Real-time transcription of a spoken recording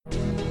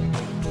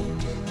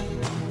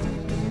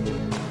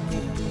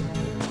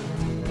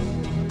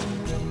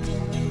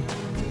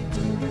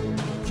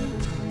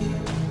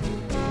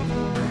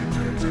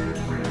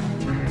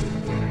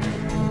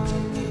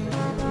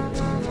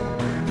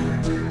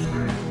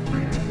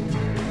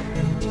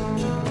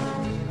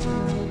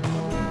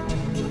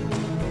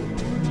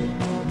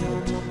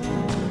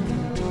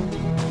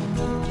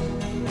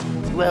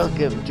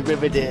Welcome to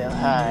Riverdale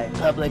High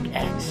Public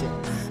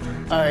Access.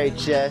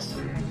 RHS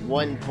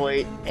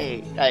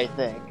 1.8, I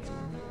think.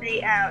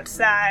 The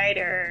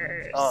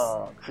Outsiders.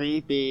 Oh,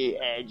 creepy,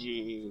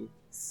 edgy.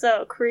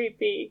 So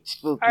creepy.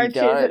 Spooky, Archie's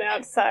dark. an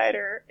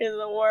outsider in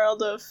the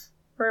world of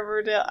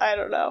Riverdale. I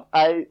don't know.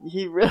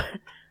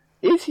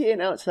 Is he an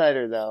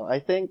outsider, though?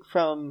 I think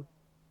from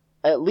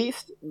at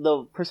least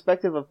the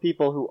perspective of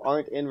people who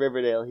aren't in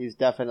Riverdale, he's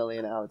definitely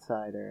an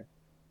outsider.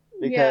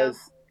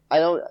 Because I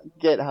don't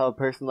get how a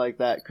person like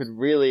that could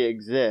really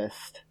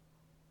exist,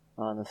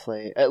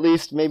 honestly. At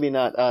least maybe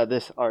not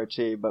this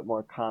Archie, but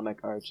more comic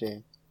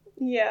Archie.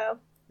 Yeah.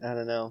 I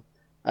don't know.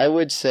 I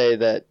would say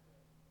that,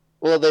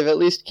 well, they've at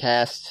least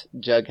cast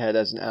Jughead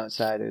as an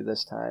outsider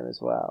this time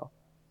as well.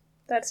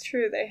 That's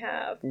true, they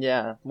have.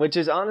 Yeah, which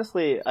is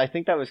honestly, I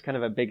think that was kind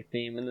of a big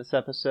theme in this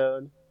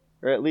episode.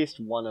 Or at least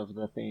one of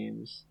the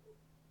themes.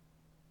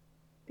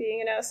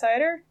 Being an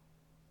outsider?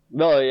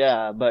 Well,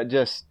 yeah, but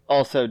just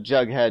also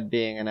Jughead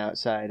being an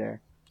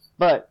outsider.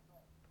 But,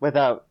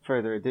 without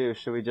further ado,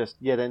 should we just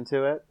get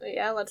into it?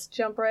 Yeah, let's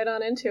jump right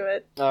on into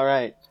it.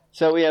 Alright,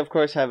 so we of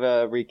course have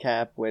a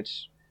recap,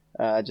 which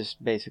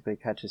just basically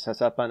catches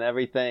us up on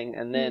everything,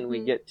 and then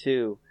we get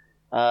to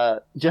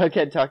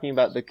Jughead talking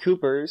about the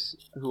Coopers,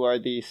 who are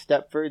the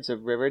Stepfords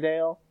of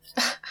Riverdale,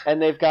 and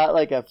they've got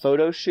like a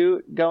photo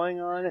shoot going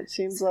on, it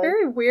seems It's like. a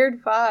very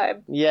weird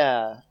vibe.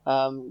 Yeah,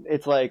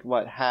 it's like,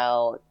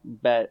 Hal,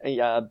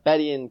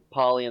 Betty and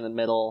Polly in the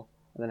middle,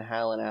 and then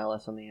Hal and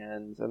Alice on the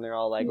ends, and they're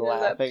all like laughing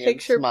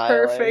and smiling.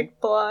 That picture-perfect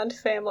blonde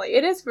family.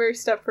 It is very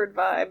Stepford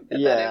vibe,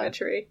 that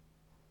imagery.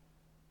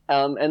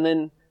 And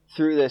then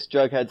through this,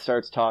 Jughead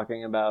starts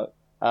talking about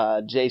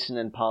Jason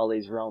and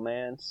Polly's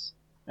romance,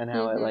 and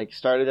how it like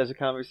started as a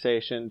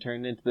conversation,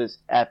 turned into this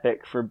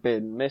epic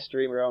forbidden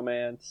mystery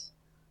romance.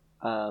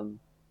 And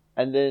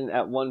then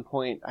at one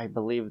point, I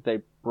believe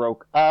they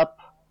broke up,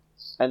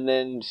 and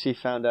then she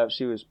found out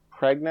she was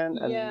pregnant,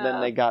 and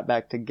then they got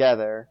back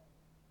together.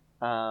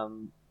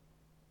 And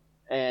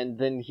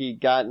then he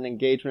got an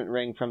engagement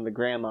ring from the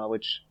grandma,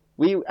 which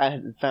we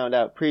had found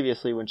out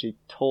previously when she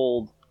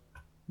told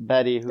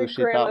Betty who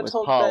she thought was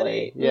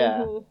Polly. Betty.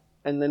 Yeah.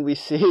 And then we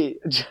see,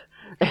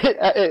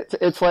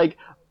 it's like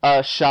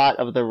a shot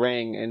of the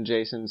ring in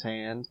Jason's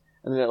hand.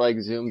 And then it like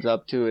zooms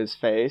up to his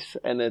face,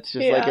 and it's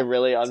just like a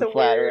really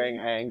unflattering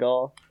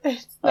angle.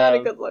 It's not a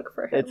good look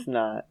for him. It's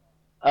not.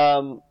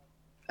 And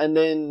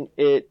then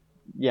it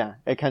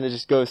kind of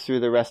just goes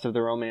through the rest of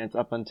the romance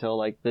up until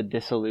like the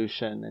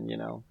dissolution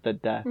and, the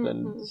death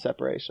and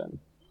separation.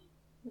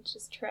 Which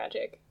is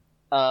tragic.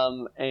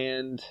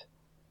 And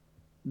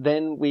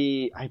then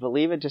I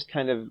believe it just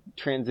kind of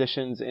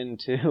transitions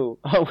into,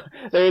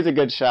 there is a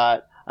good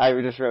shot I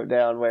just wrote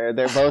down where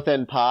they're both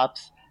in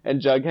Pops. And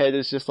Jughead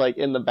is just, like,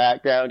 in the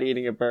background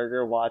eating a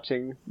burger,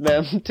 watching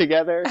them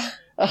together.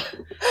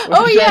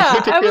 Oh,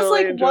 yeah. I was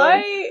like,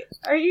 why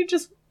are you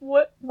just...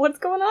 What's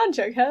going on,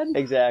 Jughead?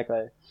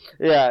 Exactly.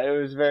 Yeah, it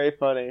was very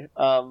funny.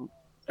 And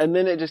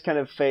then it just kind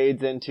of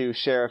fades into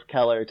Sheriff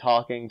Keller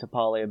talking to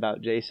Polly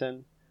about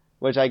Jason,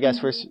 which I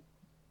guess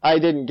I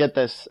didn't get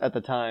this at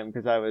the time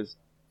because I was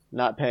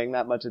not paying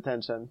that much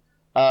attention.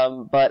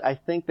 But I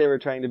think they were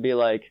trying to be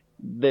like,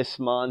 this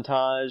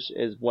montage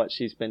is what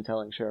she's been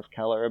telling Sheriff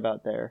Keller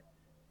about their,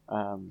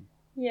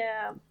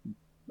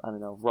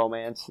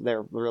 romance,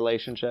 their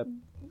relationship.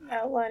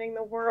 Outlining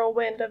the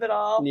whirlwind of it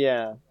all.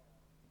 Yeah.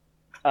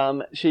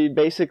 She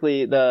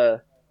basically,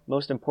 the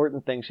most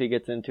important thing she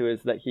gets into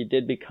is that he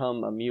did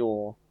become a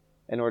mule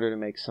in order to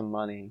make some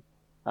money.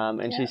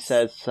 And she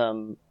says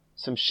some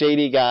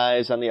shady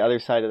guys on the other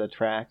side of the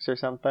tracks or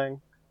something.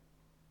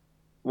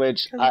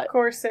 Which of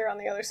course they're on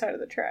the other side of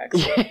the tracks.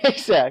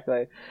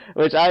 Exactly.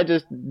 Which I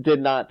just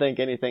did not think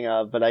anything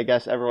of, but I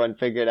guess everyone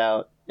figured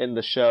out in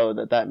the show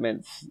that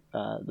meant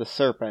the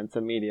Serpents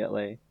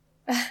immediately.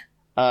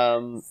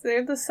 So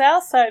they're the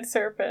South Side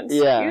Serpents.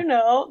 Yeah.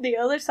 The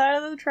other side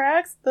of the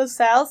tracks? The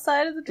South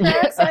Side of the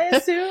tracks, I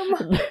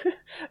assume?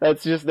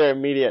 That's just their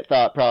immediate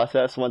thought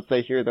process once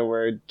they hear the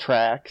word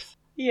tracks.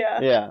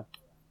 Yeah. Yeah.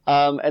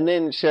 And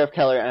then Sheriff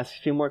Keller asks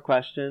a few more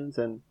questions,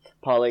 and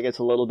Polly gets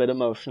a little bit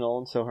emotional,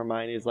 and so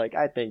Hermione's like,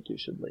 I think you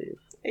should leave.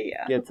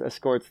 Yeah.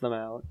 Escorts them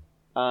out.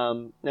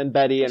 And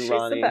Betty and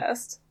Ronnie. She's the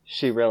best.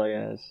 She really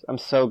is. I'm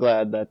so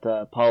glad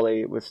that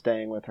Polly was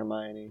staying with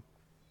Hermione.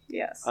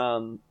 Yes.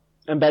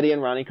 And Betty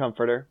and Ronnie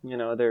comfort her.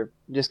 They're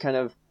just kind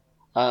of...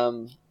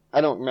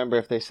 I don't remember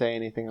if they say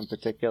anything in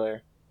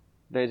particular.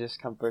 They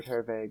just comfort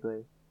her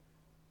vaguely.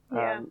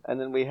 Yeah. And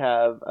then we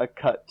have a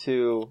cut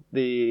to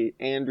the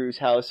Andrews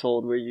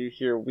household where you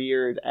hear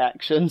weird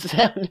action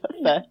sound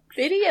effects.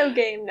 Video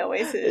game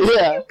noises.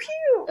 Yeah. Pew,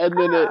 pew. And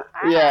then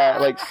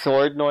like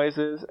sword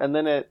noises. And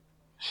then it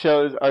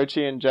shows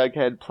Archie and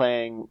Jughead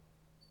playing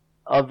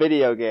a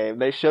video game.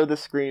 They show the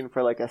screen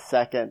for like a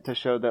second to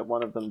show that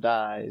one of them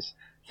dies.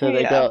 So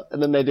they go,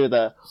 and then they do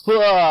the,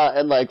 Hurrah!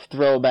 And like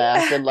throw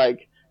back and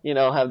like,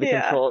 have the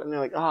control. And they're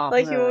like, oh,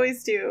 like man. you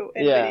always do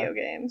in video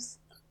games.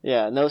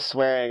 Yeah, no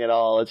swearing at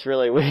all. It's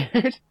really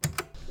weird.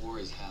 War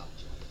is hell,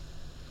 Johnny.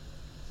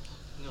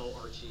 No,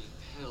 Archie.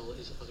 Hell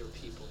is other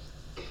people.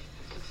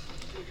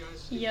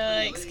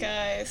 Yikes,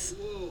 guys.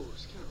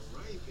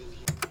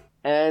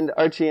 And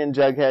Archie and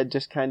Jughead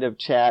just kind of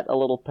chat a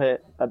little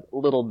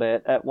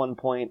bit. At one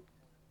point,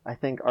 I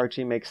think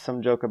Archie makes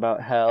some joke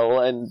about hell,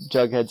 and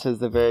Jughead says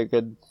the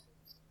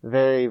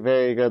very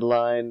very good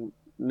line,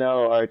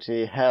 "No,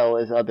 Archie, hell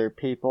is other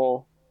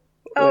people."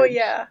 Oh,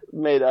 yeah.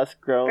 Made us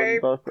groan very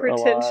both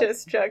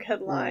pretentious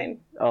Jughead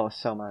line. Oh,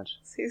 so much.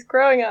 He's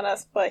growing on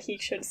us, but he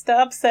should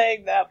stop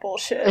saying that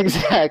bullshit.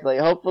 Exactly.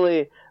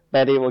 Hopefully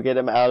Betty will get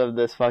him out of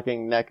this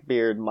fucking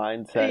neckbeard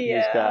mindset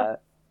he's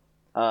got.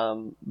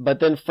 But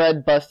then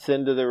Fred busts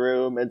into the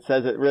room and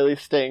says it really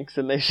stinks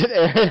and they should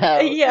air it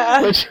out.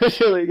 Yeah. Which was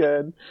really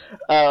good.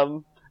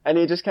 And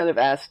he just kind of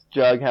asks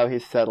Jug how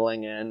he's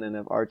settling in and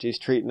if Archie's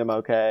treating him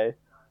okay.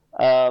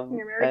 Or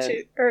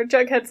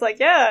Jughead's like,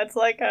 yeah, it's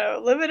like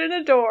living in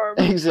a dorm.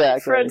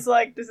 Exactly. Fred's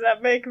like, does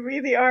that make me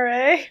the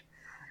RA?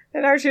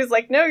 And Archie's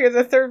like, no, you're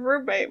the third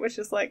roommate, which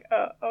is like,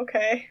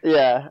 okay.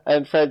 Yeah,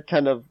 and Fred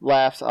kind of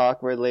laughs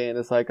awkwardly and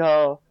is like,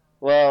 oh,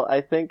 well,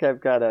 I think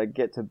I've got to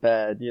get to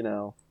bed, you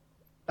know.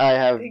 I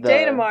have big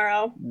day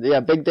tomorrow. Yeah,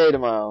 big day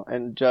tomorrow.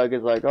 And Jug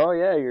is like, oh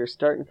yeah, you're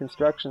starting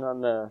construction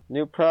on the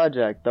new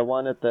project, the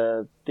one at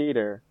the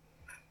theater.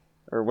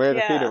 Or where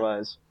the theater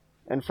was.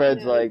 And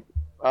Fred's like,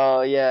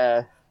 oh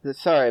yeah,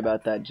 sorry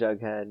about that,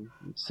 Jughead.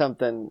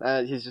 Something,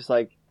 he's just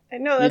like, I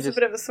know that's a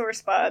bit of a sore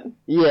spot.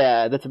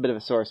 Yeah, that's a bit of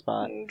a sore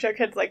spot. And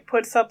Jughead's like,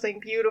 put something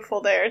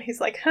beautiful there, and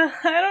he's like, I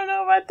don't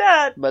know about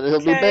that. But it'll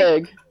be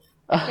big.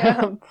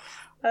 Yeah.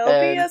 It'll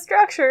be a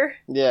structure.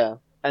 Yeah.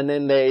 And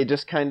then they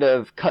just kind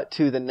of cut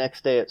to the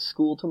next day at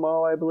school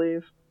tomorrow, I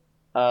believe,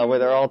 where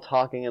they're all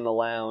talking in the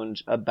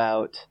lounge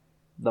about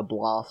the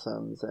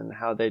Blossoms and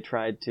how they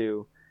tried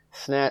to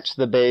snatch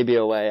the baby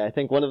away. I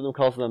think one of them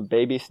calls them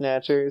baby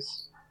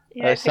snatchers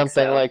or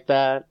something like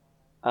that.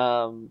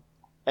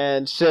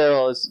 And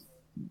Cheryl is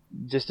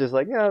just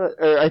like, yeah,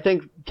 or I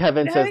think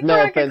Kevin says,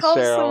 no offense, Cheryl.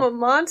 Calls them a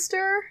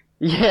monster?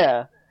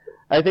 Yeah.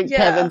 I think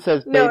Kevin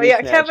says baby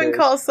snatchers. Kevin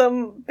calls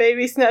some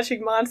baby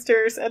snatching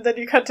monsters, and then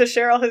you cut to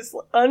Cheryl who's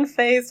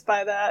unfazed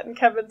by that, and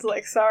Kevin's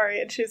like,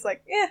 sorry, and she's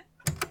like, eh.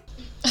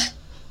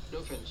 No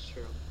offense,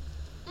 Cheryl.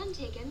 None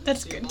taken.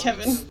 That's good,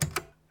 Kevin.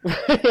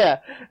 Yeah,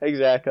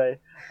 exactly.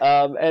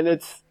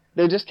 And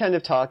they're just kind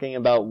of talking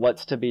about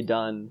what's to be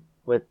done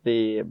with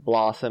the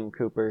Blossom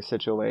Cooper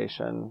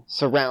situation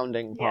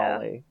surrounding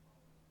Polly.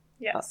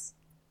 Yes.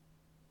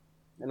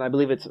 And I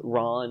believe it's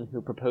Ron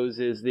who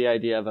proposes the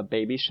idea of a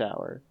baby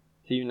shower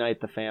to unite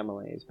the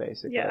families,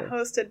 basically. Yeah,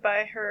 hosted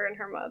by her and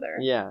her mother.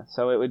 Yeah,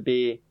 so it would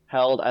be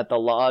held at the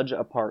Lodge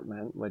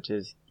apartment, which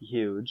is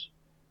huge.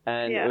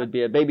 And it would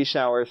be a baby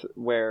shower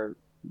where,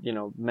 you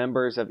know,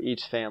 members of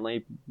each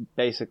family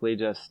basically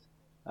just,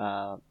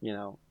 you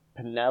know,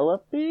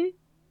 Penelope?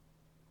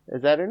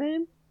 Is that her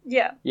name?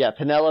 Yeah. Yeah,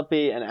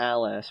 Penelope and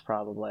Alice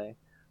probably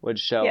would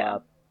show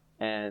up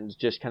and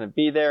just kind of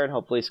be there and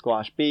hopefully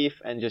squash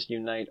beef and just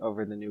unite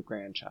over the new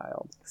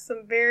grandchild.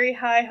 Some very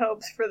high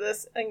hopes for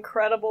this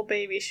incredible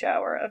baby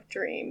shower of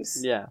dreams.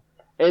 Yeah.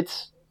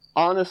 It's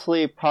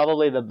honestly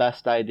probably the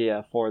best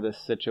idea for this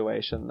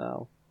situation,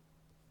 though.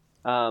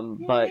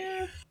 But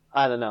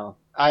I don't know.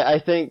 I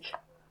think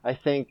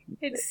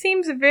it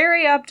seems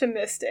very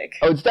optimistic.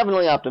 Oh, it's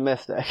definitely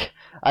optimistic.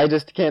 I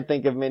just can't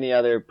think of many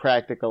other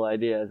practical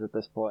ideas at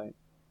this point.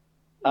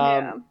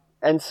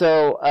 And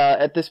so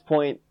at this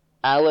point,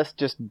 Alice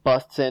just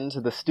busts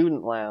into the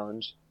student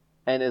lounge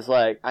and is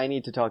like, I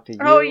need to talk to you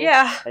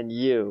and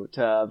you,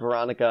 to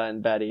Veronica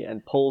and Betty,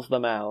 and pulls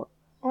them out.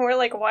 And we're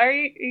like, why are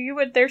you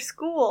at their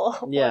school?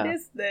 What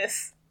is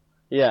this?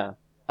 Yeah.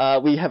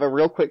 We have a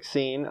real quick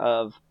scene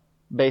of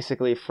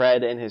basically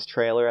Fred in his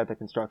trailer at the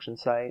construction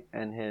site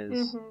and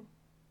his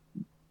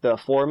the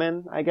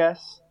foreman, I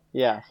guess.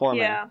 Yeah,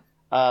 foreman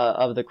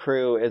of the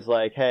crew is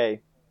like,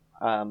 hey,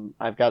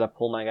 I've got to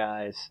pull my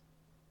guys.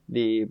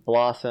 The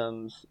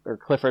Blossoms, or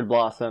Clifford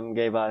Blossom,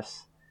 gave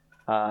us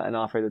an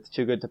offer that's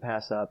too good to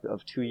pass up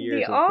of 2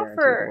 years of guaranteed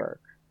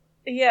work.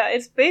 Yeah,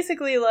 it's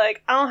basically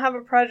like, I don't have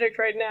a project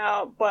right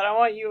now, but I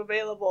want you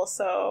available,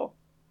 so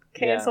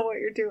cancel what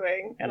you're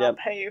doing, and I'll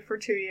pay you for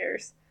 2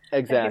 years.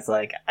 Exactly. And he's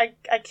like,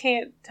 I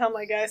can't tell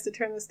my guys to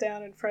turn this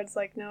down, and Fred's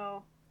like,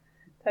 no,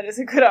 that is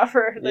a good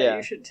offer that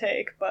you should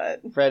take,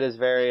 but... Fred is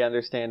very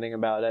understanding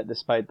about it,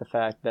 despite the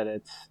fact that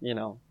it's, you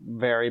know,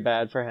 very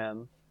bad for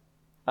him.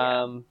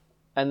 Yeah.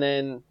 And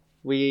then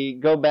we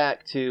go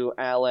back to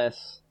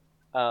Alice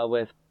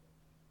with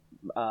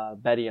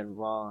Betty and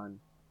Ron.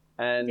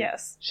 And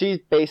she's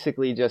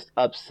basically just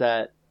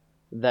upset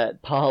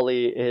that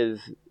Polly is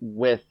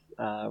with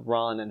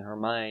Ron and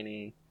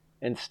Hermione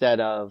instead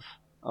of...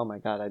 Oh my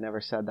god, I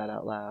never said that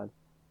out loud.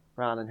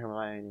 Ron and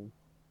Hermione.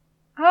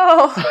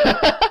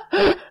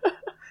 Oh!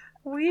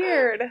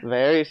 Weird.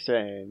 Very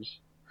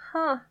strange.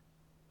 Huh.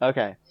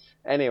 Okay.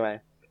 Anyway.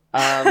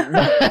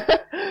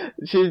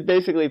 She's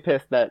basically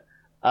pissed that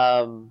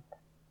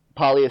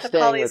Polly is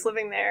staying Polly's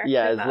living there.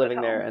 Yeah, is living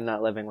there and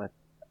not living with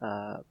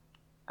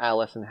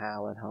Alice and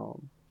Hal at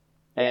home.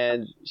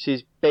 And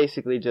she's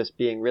basically just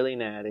being really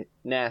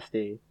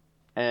nasty.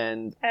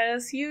 And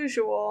as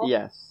usual.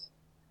 Yes.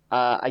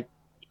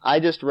 I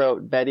just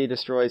wrote Betty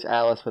destroys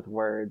Alice with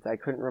words. I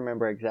couldn't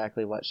remember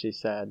exactly what she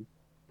said.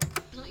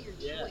 It's not your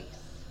choice.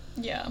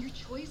 Yeah. Your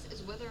choice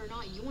is whether or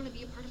not you want to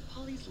be a part of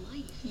Polly's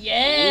life.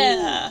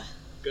 Yeah.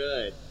 Ooh,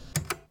 good.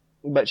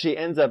 But she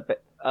ends up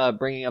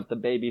bringing up the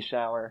baby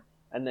shower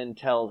and then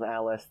tells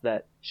Alice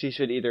that she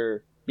should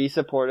either be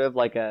supportive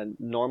like a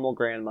normal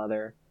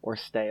grandmother or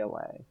stay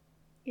away.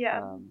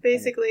 Yeah,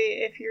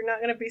 basically, if you're not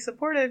going to be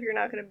supportive, you're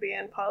not going to be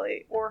in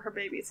Polly or her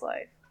baby's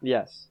life.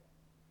 Yes.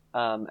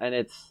 And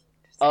it's...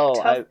 Just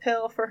a tough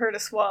pill for her to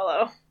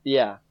swallow.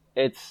 Yeah,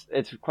 it's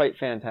quite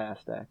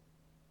fantastic.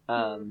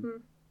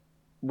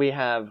 We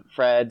have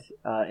Fred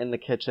in the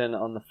kitchen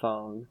on the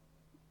phone,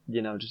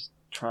 just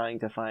trying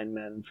to find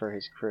men for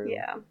his crew.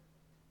 Yeah.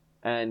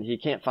 And he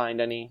can't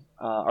find any.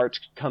 Arch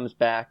comes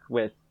back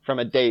from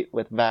a date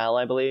with Val,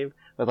 I believe,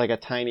 with like a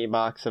tiny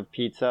box of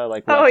pizza,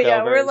 like leftovers. Oh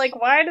yeah, we're like,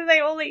 why do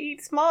they only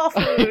eat small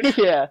food?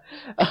 Yeah.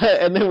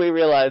 And then we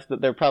realize that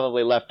they're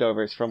probably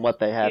leftovers from what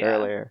they had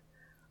earlier.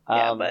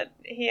 Yeah, but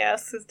he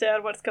asks his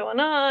dad what's going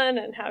on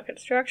and how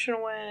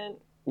construction went.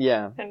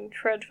 Yeah. And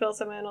Fred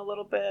fills him in a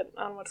little bit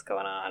on what's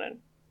going on, and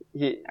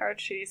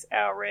Archie's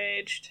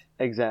outraged.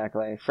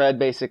 Exactly. Fred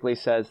basically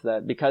says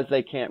that because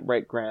they can't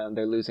break ground,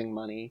 they're losing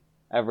money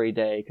every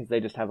day because they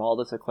just have all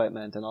this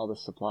equipment and all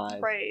this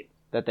supplies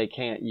that they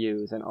can't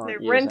use and aren't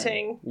using. They're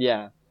renting.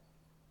 Yeah.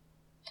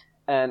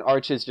 And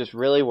Arch is just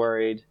really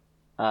worried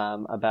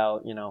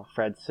about,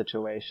 Fred's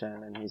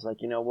situation, and he's like,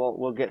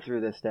 we'll get through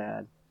this,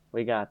 Dad.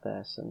 We got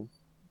this. And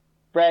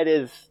Fred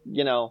is,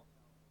 he knows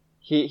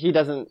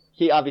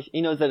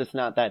that it's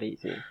not that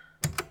easy.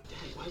 Dad,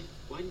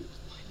 why did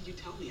you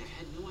tell me? I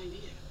had no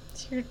idea.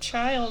 It's your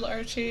child,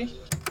 Archie.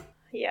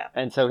 Yeah.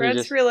 And so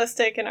Fred's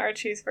realistic and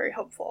Archie's very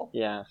hopeful.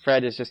 Yeah.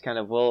 Fred is just kind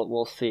of,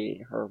 we'll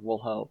see, or we'll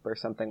hope, or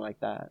something like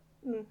that.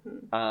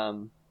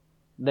 Mm-hmm.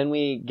 Then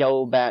we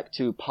go back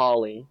to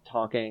Polly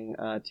talking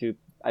to,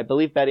 I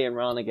believe, Betty and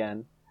Ron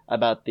again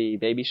about the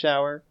baby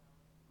shower.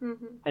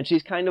 Mm-hmm. And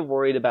she's kind of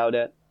worried about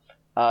it.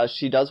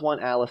 She does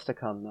want Alice to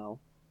come, though.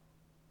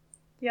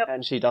 Yep.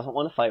 And she doesn't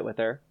want to fight with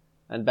her.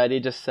 And Betty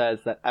just says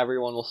that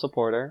everyone will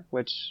support her,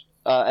 which,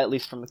 at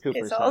least from the Cooper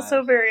side. It's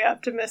also very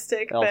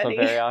optimistic, Betty. Also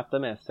very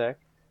optimistic.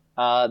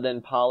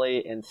 Then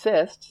Polly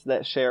insists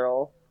that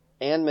Cheryl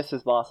and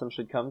Mrs. Blossom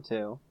should come,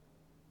 too.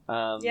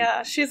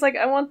 Yeah, she's like,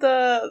 I want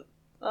the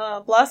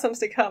Blossoms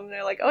to come. And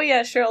they're like, oh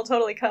yeah, Cheryl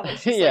totally come. And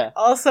she's like,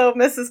 also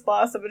Mrs.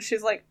 Blossom. And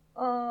she's like,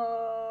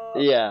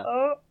 yeah.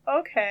 Oh,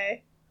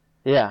 okay.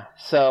 Yeah,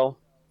 so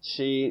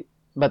she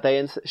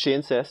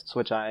insists,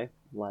 which I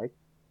like.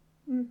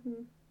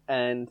 Mm-hmm.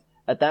 And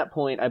at that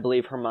point, I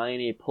believe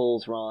Hermione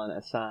pulls Ron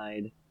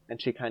aside,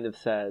 and she kind of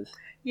says,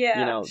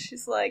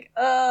 she's like,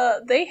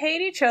 they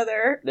hate each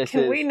other.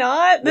 Can we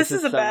not? This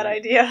is a bad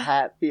idea.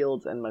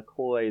 Hatfields and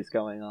McCoys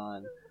going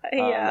on.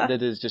 Yeah.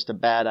 That is just a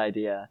bad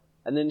idea.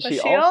 And then she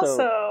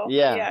also...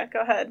 Yeah, go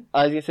ahead.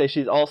 I was going to say,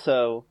 she's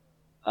also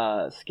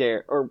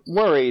scared, or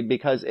worried,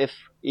 because if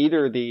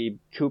either the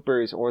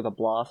Coopers or the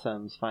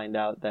Blossoms find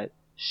out that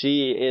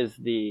she is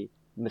the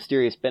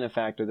mysterious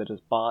benefactor that has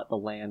bought the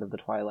land of the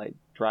Twilight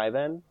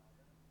Drive-In,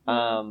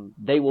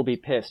 they will be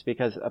pissed,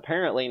 because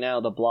apparently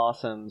now the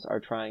Blossoms are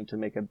trying to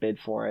make a bid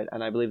for it,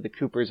 and I believe the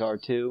Coopers are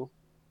too,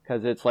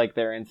 because it's like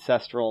their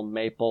ancestral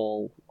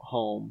maple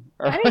home.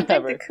 Or I didn't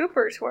think the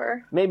Coopers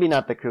were. Maybe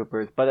not the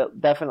Coopers,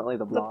 but definitely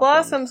the Blossoms. The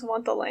Blossoms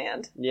want the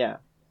land. Yeah.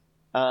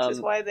 Which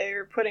is why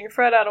they're putting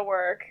Fred out of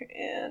work,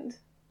 and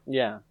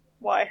yeah,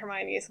 why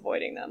Hermione is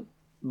avoiding them.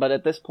 But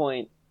at this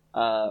point,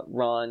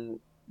 Ron,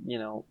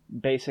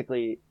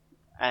 basically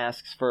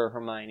asks for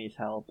Hermione's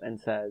help and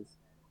says,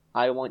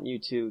 I want you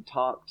to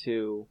talk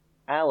to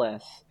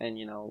Alice and,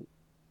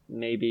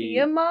 maybe... Be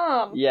a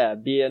mom. Yeah,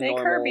 make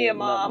her be a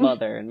mom.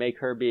 Mother, and make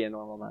her be a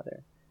normal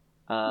mother.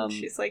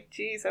 She's like,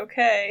 geez,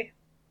 okay.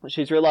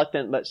 She's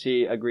reluctant, but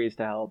she agrees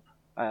to help,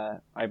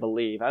 I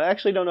believe. I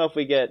actually don't know if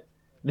we get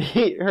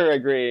her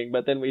agreeing,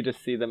 but then we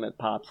just see them at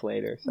Pops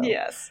later. So.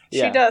 Yes,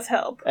 she does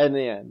help. In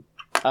the end.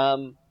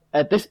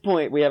 At this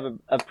point, we have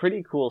a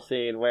pretty cool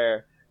scene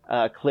where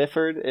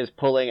Clifford is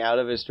pulling out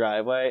of his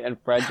driveway, and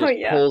Fred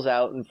just pulls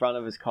out in front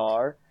of his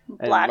car.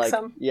 And, blacks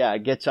him. Yeah,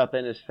 gets up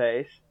in his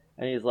face,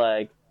 and he's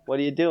like, what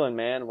are you doing,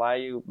 man? Why are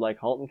you,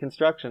 halting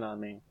construction on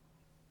me?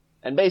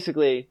 And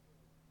basically,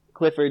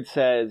 Clifford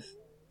says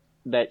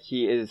that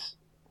he is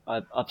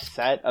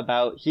upset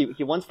about...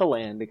 He wants the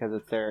land because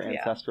it's their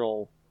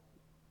ancestral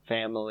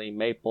family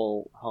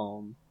maple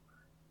home.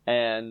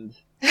 And...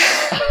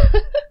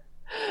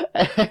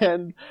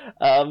 and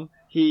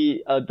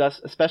he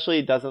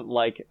especially doesn't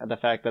like the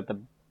fact that the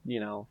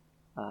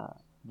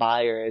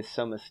buyer is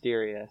so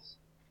mysterious,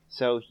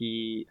 so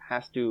he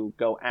has to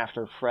go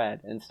after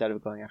Fred instead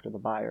of going after the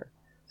buyer.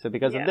 So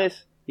because of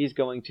this, he's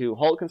going to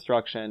halt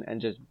construction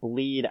and just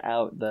bleed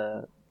out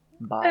the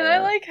buyer. And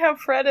I like how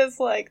Fred is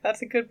like,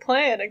 that's a good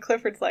plan, and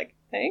Clifford's like,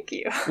 thank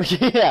you.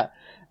 Yeah,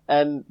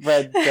 and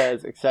Fred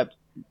says, except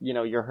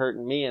you're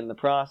hurting me in the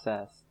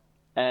process.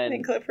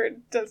 And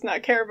Clifford does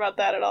not care about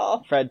that at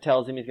all. Fred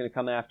tells him he's going to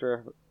come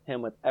after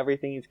him with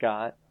everything he's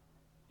got.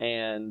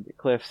 And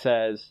Cliff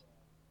says,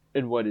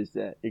 And what is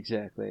that,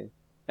 exactly?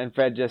 And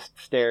Fred just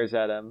stares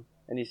at him,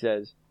 and he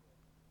says,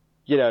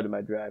 get out of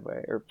my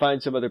driveway, or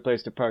find some other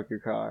place to park your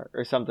car,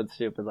 or something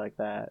stupid like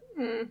that.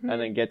 Mm-hmm.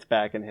 And then gets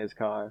back in his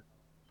car.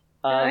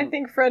 I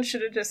think Fred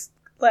should have just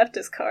left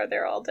his car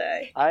there all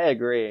day. I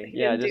agree. He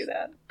didn't just do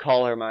that.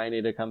 Call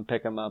Hermione to come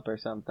pick him up or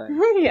something.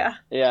 Yeah.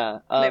 Yeah.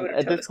 They would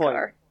have towed his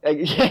car.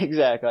 Yeah,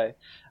 exactly.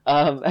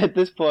 At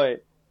this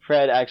point,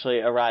 Fred actually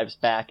arrives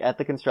back at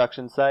the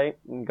construction site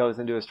and goes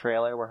into his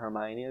trailer where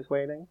Hermione is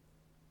waiting.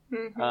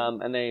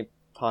 Mm-hmm. And they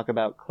talk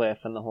about Cliff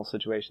and the whole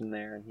situation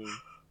there, and he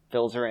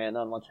fills her in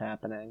on what's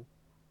happening.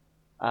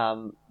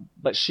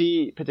 But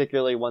she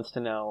particularly wants to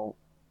know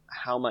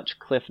how much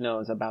Cliff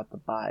knows about the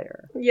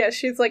buyer. Yeah,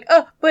 she's like,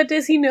 oh, but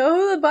does he know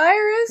who the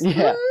buyer is?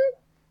 Yeah.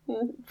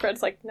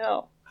 Fred's like,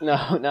 no.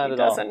 No, not at all. He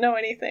doesn't know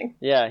anything.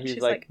 Yeah, he's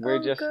she's like, we're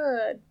oh, just...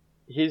 good.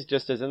 He's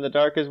just as in the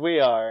dark as we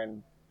are,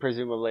 and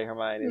presumably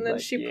Hermione's and then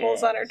like, she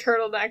pulls on her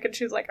turtleneck, and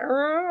she's like,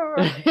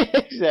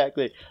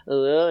 exactly.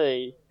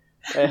 Lily.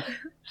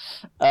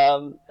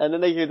 And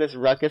then they hear this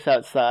ruckus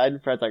outside,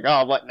 and Fred's like,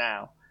 oh, what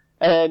now?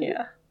 And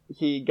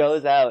he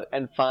goes out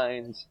and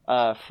finds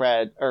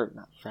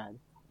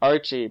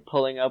Archie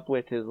pulling up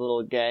with his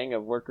little gang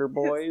of worker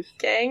boys. His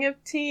gang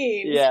of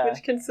teens, Yeah.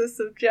 which consists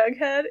of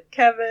Jughead,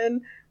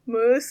 Kevin,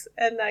 Moose,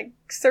 and that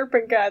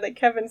serpent guy that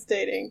Kevin's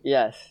dating.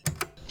 Yes.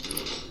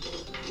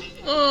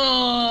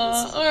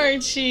 Aww,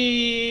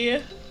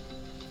 Archie.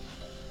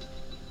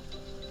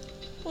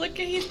 Look,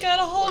 he's got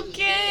a whole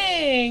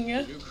gang.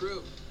 New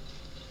crew.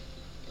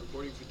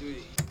 Reporting for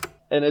duty.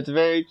 And it's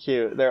very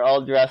cute. They're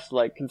all dressed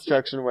like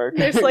construction workers.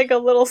 There's like a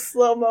little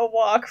slow-mo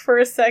walk for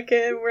a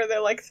second where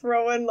they're like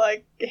throwing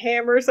like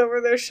hammers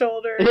over their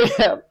shoulders.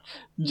 Yeah.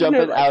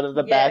 Jumping like, out of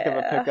the back of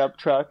a pickup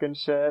truck and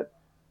shit.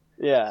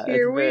 Yeah.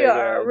 Here it's we very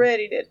are, good.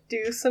 ready to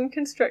do some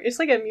construction. It's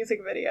like a music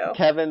video.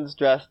 Kevin's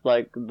dressed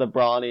like the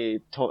brawny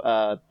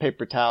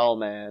paper towel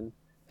man.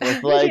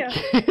 With like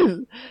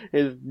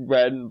his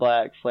red and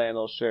black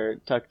flannel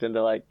shirt tucked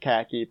into like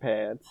khaki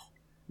pants.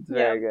 It's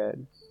very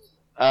good.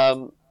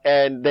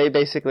 And they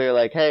basically are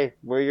like, hey,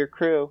 we're your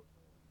crew.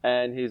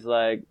 And he's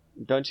like,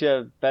 don't you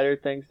have better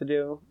things to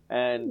do?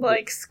 And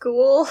like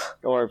school?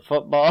 Or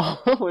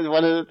football was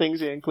one of the things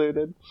he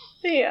included.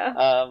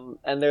 Yeah.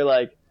 And they're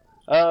like,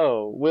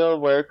 oh, we'll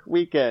work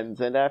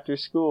weekends and after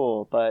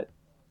school, but,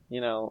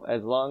 you know,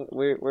 as long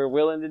we're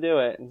willing to do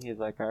it. And he's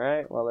like, all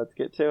right, well, let's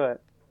get to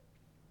it.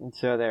 And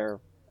so they're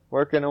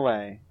working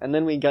away. And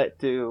then we get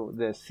to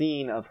the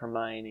scene of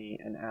Hermione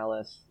and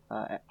Alice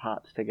at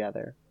Pops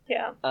together.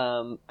 Yeah.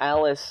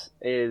 Alice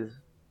is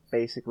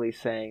basically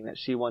saying that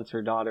she wants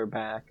her daughter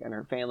back and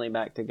her family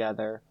back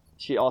together.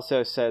 She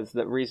also says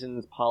that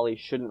reasons Polly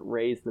shouldn't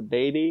raise the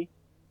baby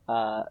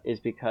is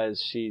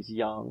because she's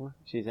young.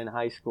 She's in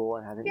high school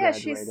and hasn't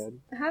graduated.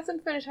 She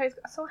hasn't finished high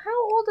school. So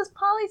how old is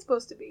Polly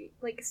supposed to be?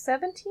 Like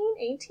 17,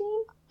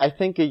 18? I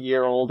think a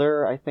year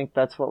older. I think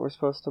that's what we're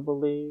supposed to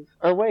believe.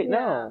 Or wait,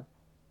 no.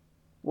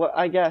 Well,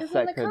 I guess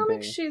that could be. In the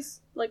comics,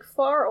 she's like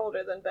far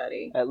older than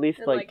Betty. At least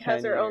and, like 10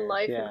 has her own years,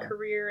 life and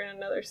career in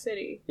another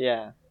city.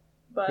 Yeah.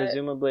 But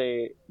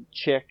presumably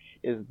Chick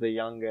is the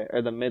younger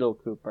or the middle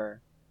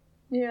Cooper.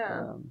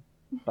 Yeah.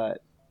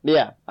 But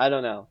yeah, I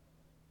don't know.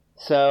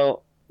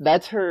 So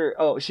that's her.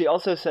 Oh, she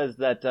also says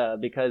that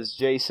because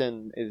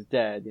Jason is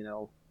dead, you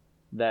know,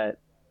 that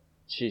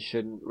she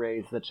shouldn't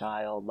raise the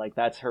child. Like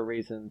that's her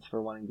reasons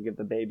for wanting to give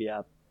the baby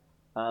up.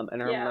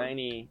 And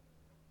Hermione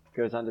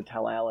goes on to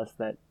tell Alice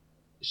that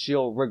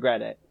she'll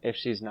regret it if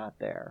she's not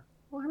there.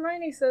 Well,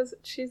 Hermione says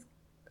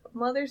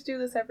mothers do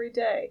this every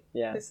day.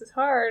 Yeah. This is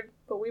hard,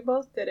 but we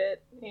both did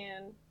it,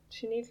 and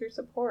she needs your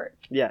support.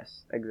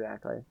 Yes,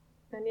 exactly.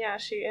 And yeah,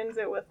 she ends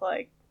it with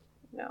like,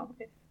 no,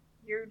 if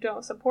you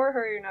don't support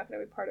her, you're not going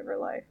to be part of her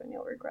life, and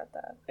you'll regret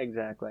that.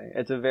 Exactly.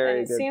 It's a very and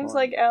it good seems point.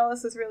 like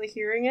Alice is really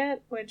hearing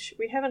it, which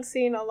we haven't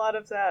seen a lot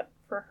of that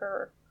for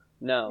her.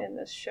 No. In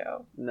this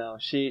show. No,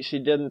 she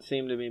didn't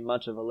seem to be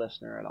much of a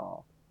listener at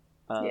all.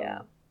 Yeah.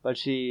 But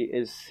she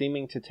is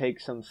seeming to take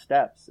some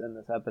steps in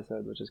this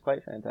episode, which is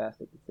quite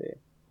fantastic to see.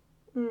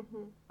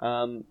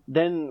 Mm-hmm.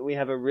 Then we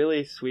have a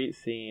really sweet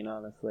scene,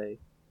 honestly,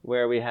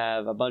 where we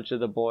have a bunch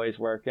of the boys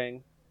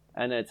working,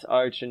 and it's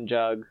Arch and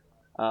Jug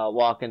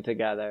walking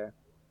together,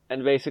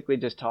 and basically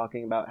just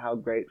talking about how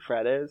great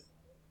Fred is.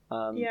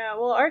 Yeah,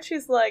 well,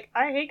 Archie's like,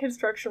 I hate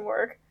construction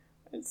work.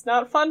 It's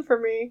not fun for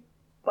me,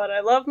 but I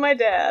love my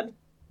dad.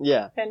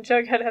 Yeah. And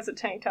Jughead has a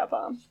tank top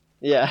on.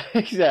 Yeah,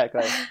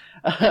 exactly.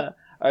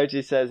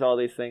 Archie says all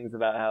these things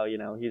about how, you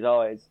know, he's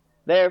always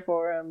there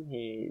for him.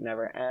 He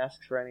never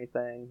asks for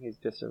anything. He's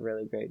just a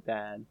really great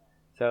dad.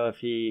 So if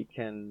he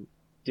can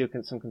do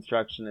some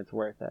construction, it's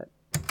worth it.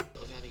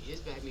 Well, having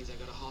his back means I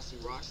gotta haul some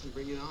rocks and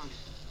bring it on.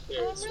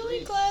 I'm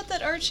really glad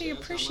that Archie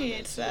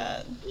appreciates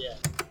that. Yeah.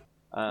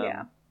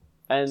 Yeah.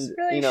 And, this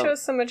really you know,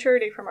 shows some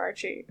maturity from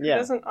Archie. He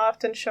doesn't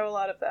often show a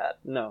lot of that.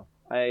 No.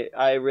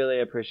 I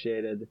really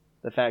appreciated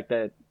the fact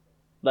that,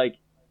 like,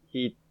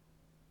 he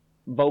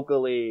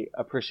vocally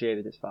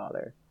appreciated his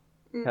father.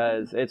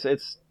 Because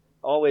it's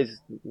always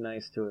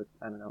nice to,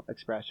 I don't know,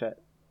 express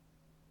it.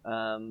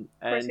 And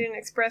of course, he didn't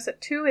express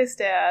it to his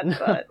dad,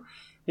 but...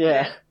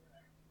 yeah.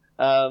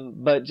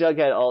 But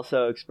Jughead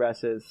also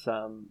expresses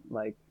some,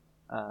 like,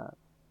 I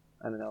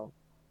don't know,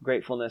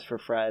 gratefulness for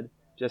Fred.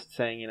 Just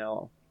saying, you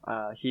know,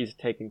 he's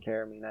taking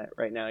care of me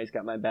right now. He's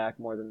got my back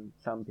more than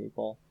some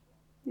people.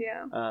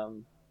 Yeah.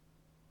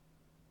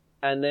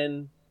 And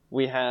then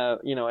we have,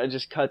 you know, it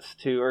just cuts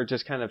to, or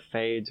just kind of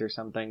fades or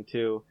something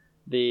to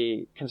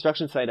the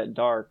construction site at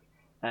dark,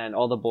 and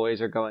all the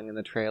boys are going in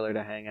the trailer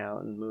to hang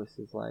out, and Moose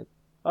is like,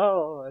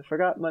 oh, I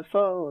forgot my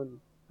phone.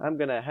 I'm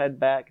gonna head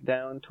back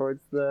down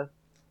towards the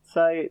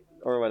site,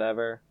 or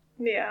whatever.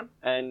 Yeah.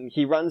 And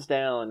he runs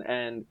down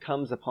and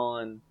comes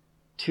upon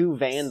two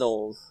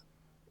vandals,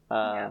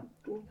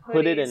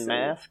 hooded and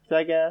masked,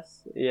 I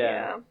guess.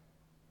 Yeah.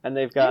 And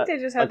they've got they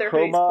just had a their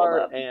hoodies crowbar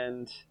pulled up.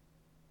 and...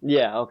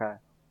 Yeah, okay.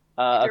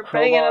 They're a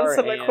putting in crowbar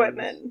some and...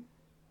 equipment.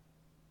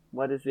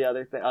 What is the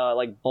other thing?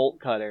 Like bolt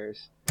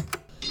cutters.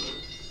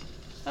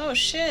 Oh,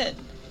 shit.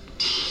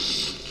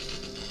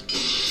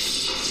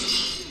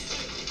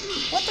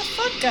 What the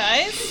fuck,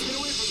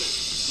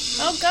 guys?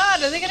 Oh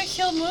god, are they gonna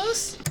kill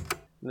Moose?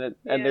 And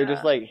they're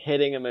just like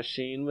hitting a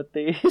machine with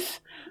these,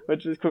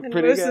 which is pretty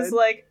Moose good. is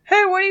like,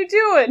 hey, what are you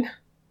doing?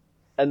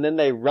 And then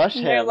they rush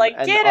him. They're like,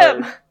 and get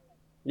him!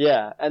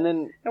 Yeah, and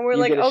then and we're you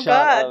like, get a oh shot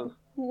god, of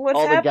what's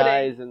all happening? the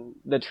guys in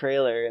the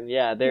trailer, and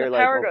yeah, they're and the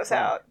like, power goes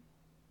out.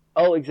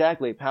 Oh,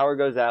 exactly, power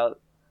goes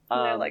out.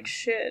 And they're like,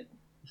 shit.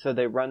 So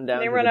they run down.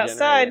 They to run the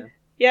outside. generator.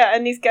 Yeah,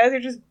 and these guys are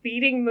just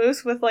beating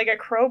Moose with like a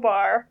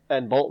crowbar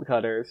and bolt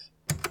cutters.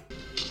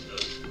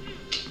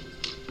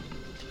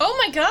 Oh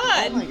my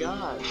god! Oh my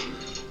god.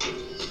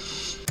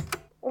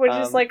 We're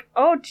just like,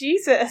 oh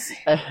Jesus,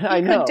 I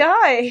he know. could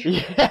die.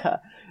 Yeah.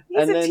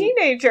 He's a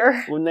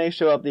teenager. When they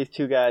show up, these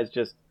two guys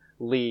just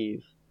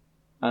leave.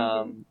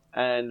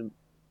 And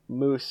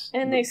Moose...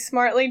 And they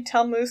smartly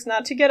tell Moose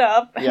not to get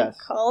up and Yes.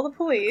 call the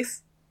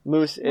police.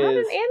 Moose Not an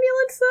is...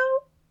 ambulance,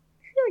 though?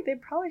 I feel like they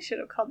probably should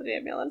have called an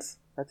ambulance.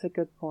 That's a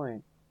good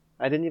point.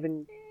 I didn't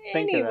even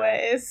think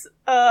Anyways, of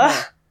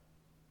that.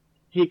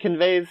 He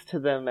conveys to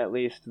them, at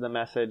least, the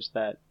message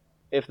that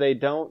if they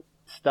don't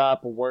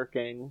stop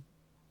working,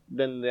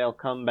 then they'll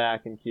come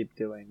back and keep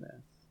doing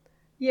this.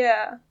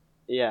 Yeah.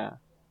 Yeah.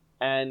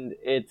 And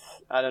it's,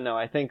 I don't know,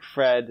 I think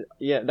Fred,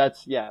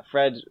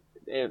 Fred,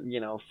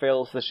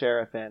 fills the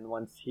sheriff in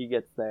once he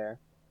gets there.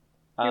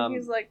 And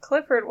he's like,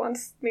 Clifford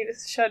wants me to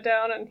shut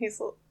down, and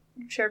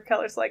Sheriff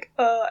Keller's like,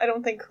 I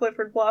don't think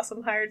Clifford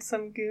Blossom hired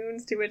some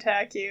goons to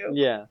attack you.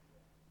 Yeah.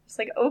 It's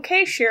like,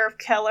 okay, Sheriff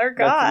Keller,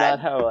 God.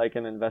 That's not how, like,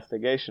 an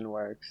investigation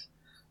works.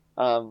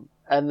 And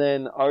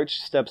then Arch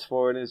steps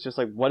forward and is just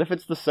like, what if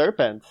it's the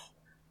serpents?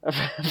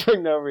 For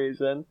no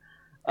reason.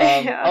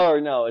 Oh,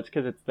 no, it's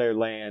because it's their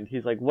land.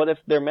 He's like, what if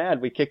they're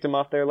mad? We kicked them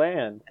off their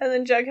land. And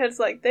then Jughead's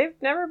like, they've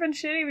never been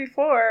shitty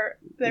before.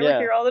 They were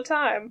here all the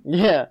time.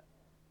 Yeah.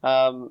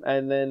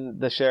 And then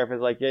the sheriff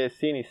is like, yeah, you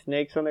see any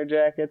snakes on their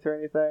jackets or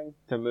anything?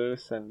 To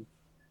Moose, and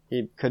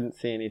he couldn't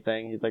see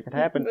anything. He's like, it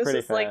happened Moose pretty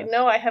is fast. like,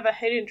 no, I have a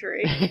head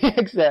injury.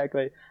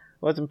 Exactly.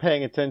 Wasn't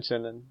paying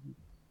attention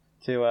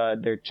to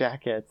their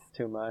jackets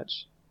too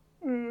much.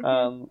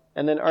 Mm-hmm.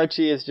 And then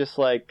Archie is just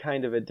like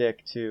kind of a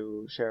dick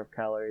to Sheriff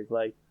Keller. He's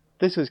like,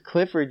 this was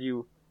Clifford,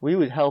 we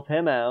would help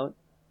him out.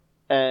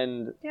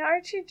 And yeah,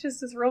 Archie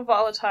just is real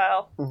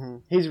volatile. Mm-hmm.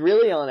 He's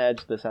really on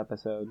edge this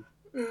episode.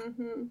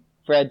 Mm-hmm.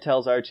 Fred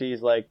tells Archie,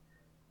 he's like,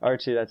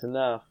 Archie, that's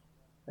enough.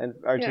 And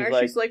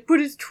Archie's like, but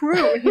it's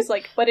true. And he's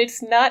like, but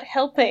it's not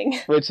helping.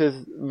 Which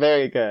is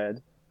very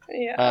good.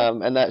 Yeah.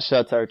 And that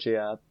shuts Archie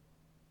up.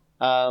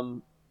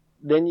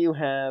 Then you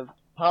have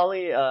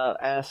Polly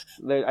asks,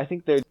 I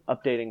think they're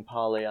updating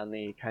Polly on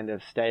the kind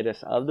of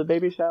status of the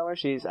baby shower.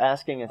 She's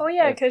asking if... Oh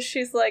yeah, because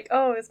she's like,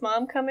 oh, is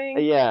Mom coming?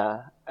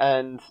 Yeah,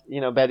 and,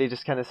 Betty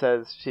just kind of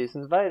says, she's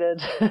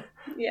invited.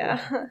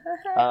 Yeah.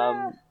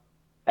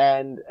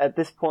 And at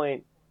this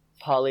point,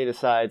 Polly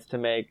decides to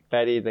make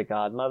Betty the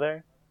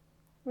godmother.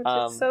 Which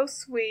is so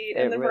sweet.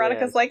 And then really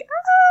Veronica's is. like,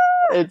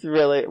 ah! It's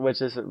really,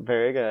 which is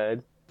very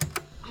good.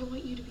 I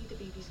want you to be the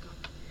baby's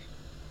godmother.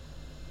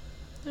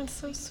 That's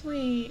so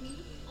sweet.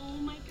 Oh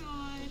my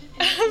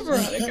god.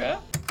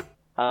 Veronica.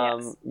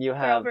 Yes. You They're all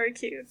have, very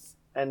cute.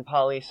 and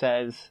Polly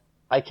says,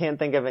 I can't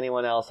think of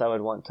anyone else I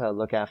would want to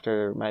look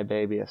after my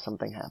baby if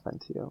something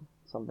happened to you.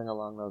 Something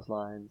along those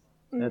lines.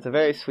 And it's a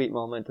very sweet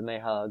moment, and they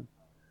hug.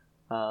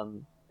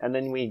 And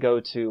then we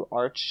go to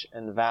Arch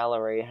and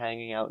Valerie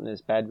hanging out in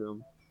his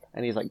bedroom,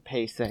 and he's like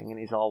pacing, and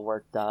he's all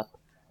worked up,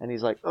 and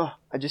he's like, oh,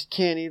 I just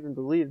can't even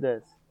believe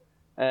this.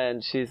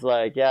 And she's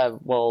like, yeah,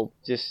 well,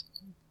 just,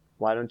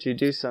 why don't you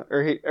do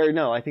something? Or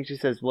no, I think she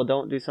says, well,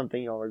 don't do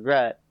something you'll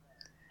regret.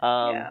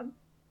 Yeah.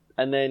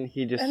 And then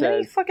he just And says... then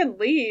he fucking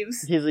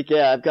leaves. He's like,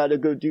 yeah, I've got to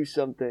go do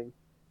something.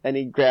 And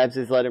he grabs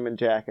his Letterman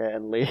jacket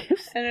and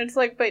leaves. And it's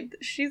like, but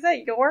she's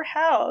at your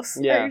house.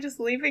 Yeah. Are you just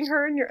leaving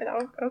her in your...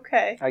 Oh,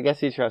 okay. I guess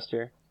he trusts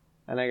her.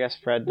 And I guess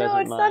Fred doesn't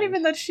mind. No, it's not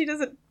even that he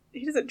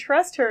doesn't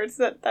trust her. It's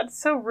that's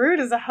so rude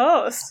as a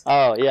host.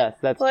 Oh, yes,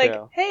 that's like,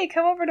 true. hey,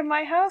 come over to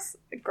my house.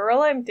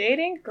 Girl I'm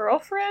dating?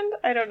 Girlfriend?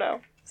 I don't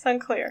know. It's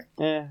unclear.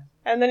 Yeah,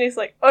 And then he's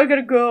like, I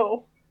gotta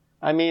go.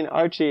 I mean,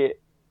 Archie,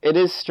 it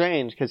is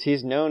strange, because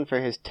he's known for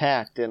his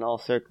tact in all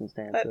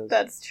circumstances.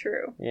 That's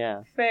true.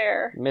 Yeah.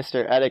 Fair.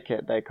 Mr.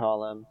 Etiquette, they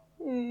call him.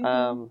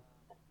 Mm-hmm.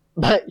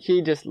 But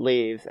he just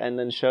leaves, and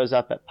then shows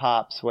up at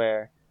Pop's,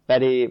 where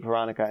Betty,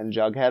 Veronica, and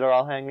Jughead are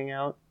all hanging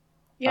out.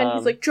 Yeah, and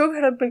he's like,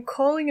 Jughead, I've been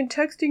calling and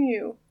texting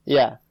you.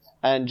 Yeah.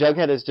 And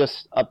Jughead has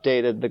just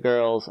updated the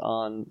girls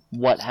on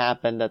what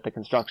happened at the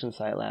construction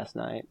site last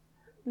night.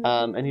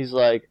 Mm-hmm. And he's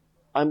like,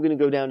 I'm going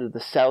to go down to the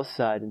south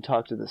side and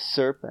talk to the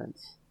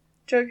serpents.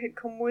 Jughead,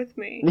 come with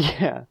me.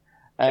 Yeah.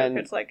 And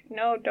Jughead's like,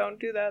 no, don't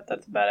do that.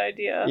 That's a bad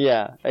idea.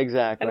 Yeah,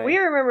 exactly. And we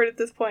remembered at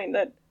this point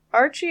that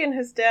Archie and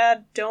his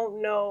dad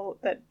don't know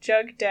that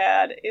Jug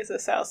Dad is a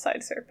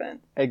Southside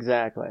serpent.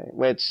 Exactly.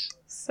 Which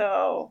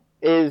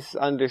is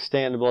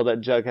understandable that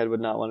Jughead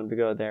would not want him to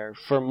go there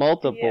for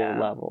multiple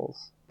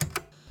levels.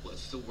 Well,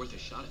 it's still worth a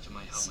shot at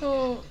my house.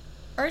 So,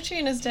 Archie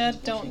and his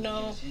dad don't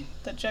know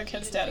that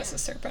Jughead's dad is a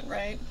serpent,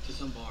 right? To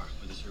some bar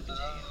where the serpents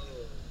hang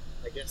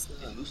out. I guess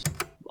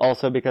not.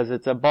 Also because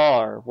it's a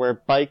bar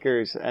where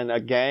bikers and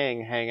a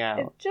gang hang out.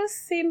 It just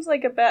seems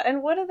like a bad...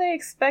 And what do they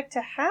expect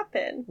to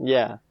happen?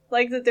 Yeah.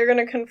 Like that they're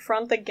going to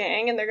confront the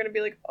gang and they're going to be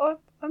like, oh,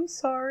 I'm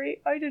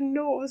sorry, I didn't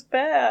know it was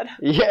bad.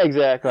 Yeah,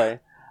 exactly.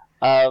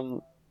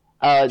 Betty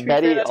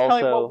that's also...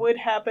 probably what would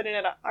happen in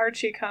an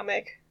Archie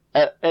comic.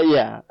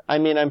 Yeah, I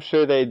mean, I'm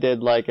sure they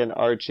did like an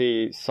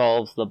Archie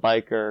solves the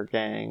biker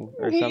gang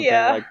or something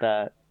like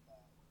that.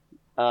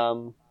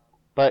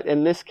 But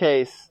in this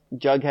case,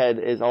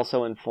 Jughead is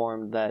also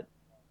informed that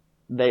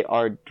they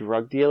are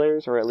drug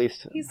dealers, or at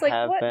least he's like,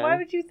 have what? been. Why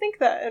would you think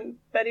that? And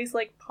Betty's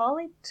like,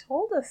 Polly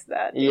told us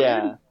that, dude.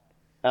 Yeah.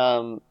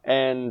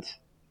 And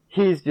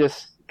he's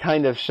just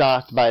kind of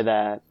shocked by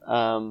that.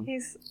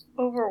 He's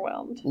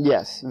overwhelmed.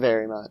 Yes,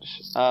 very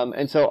much.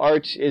 And so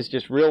Arch is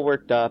just real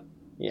worked up.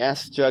 He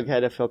asks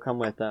Jughead if he'll come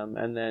with them,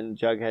 and then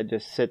Jughead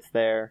just sits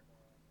there,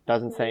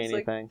 doesn't say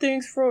anything. Like,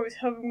 thanks for always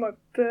having my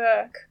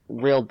back.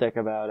 Real dick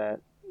about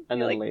it,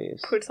 and then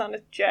leaves. Puts on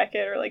his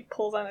jacket, or like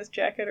pulls on his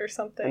jacket or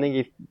something. I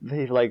think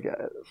he like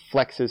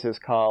flexes his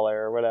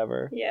collar or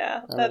whatever.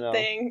 Yeah, that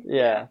thing.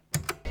 Yeah.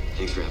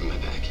 Thanks for having my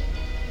back.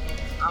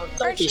 Oh,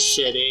 don't be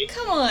shitty.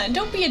 Come on,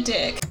 don't be a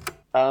dick.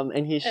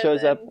 And he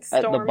shows up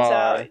at the bar.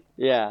 Out.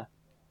 Yeah.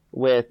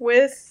 With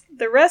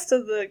the rest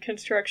of the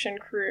construction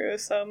crew,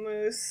 so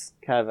Moose,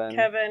 Kevin,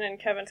 and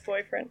Kevin's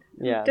boyfriend.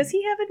 Yeah. Does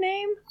he have a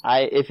name?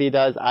 If he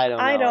does, I don't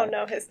know. I don't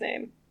know his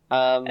name.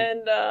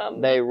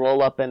 And they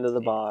roll up into the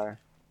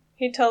bar.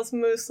 He tells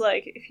Moose,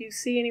 like, if you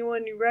see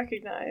anyone you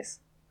recognize,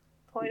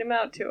 point him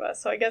out to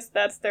us. So I guess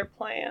that's their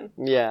plan.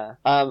 Yeah.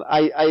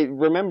 I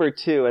remember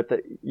too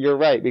you're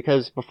right,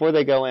 because before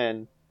they go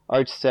in,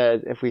 Arch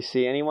says, if we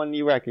see anyone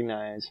you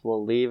recognize,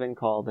 we'll leave and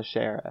call the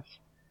sheriff.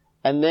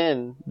 And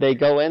then they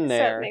go in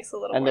there,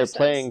 and they're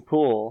playing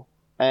pool,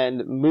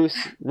 and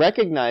Moose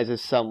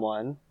recognizes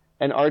someone,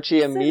 and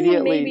Archie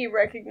immediately... He maybe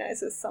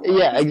recognizes someone.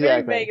 Yeah, He's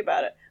exactly. very vague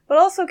about it. But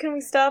also, can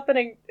we stop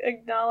and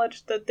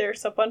acknowledge that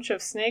there's a bunch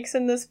of snakes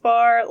in this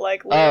bar?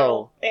 Like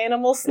little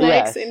animal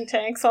snakes in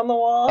tanks on the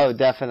wall? Oh,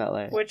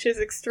 definitely. Which is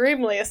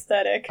extremely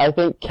aesthetic. I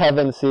think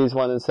Kevin sees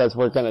one and says,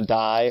 we're gonna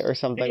die, or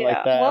something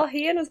like that. Well,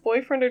 he and his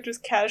boyfriend are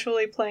just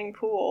casually playing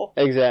pool.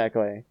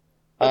 Exactly.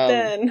 But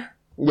then...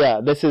 Yeah,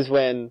 this is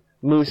when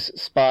Moose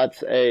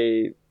spots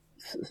a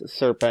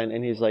serpent,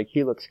 and he's like,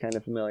 he looks kind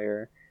of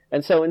familiar.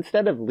 And so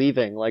instead of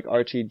leaving, like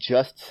Archie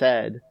just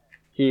said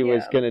he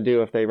was going to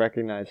do if they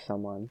recognize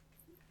someone,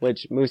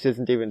 which Moose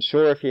isn't even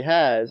sure if he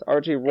has,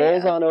 Archie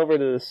rolls on over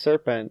to the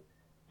serpent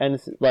and,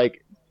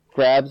 like,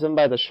 grabs him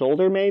by the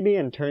shoulder, maybe,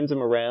 and turns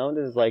him around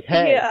and is like,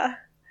 hey. Yeah.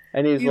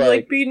 And he's you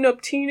like beating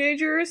up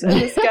teenagers? And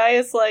this guy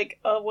is like,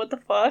 what the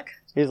fuck?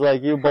 He's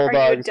like, you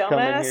bulldogs come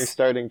in here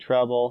starting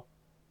trouble.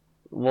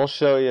 We'll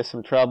show you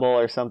some trouble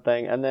or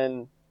something. And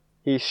then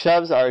he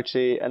shoves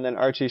Archie, and then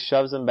Archie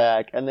shoves him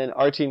back, and then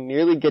Archie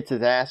nearly gets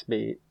his ass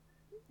beat.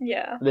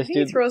 Yeah.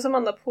 He throws him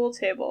on the pool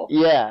table.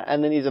 Yeah,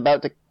 and then he's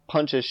about to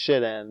punch his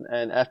shit in,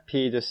 and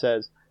FP just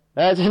says,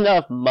 that's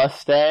enough,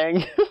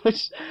 Mustang.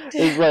 Which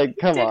is like,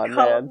 come on,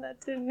 man.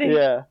 That, didn't he?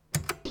 Yeah.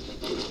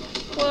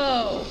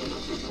 Whoa.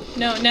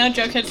 No, now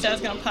Jughead's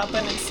dad's gonna pop in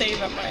and save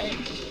him, right?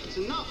 It's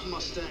enough,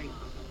 Mustang.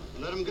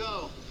 Let him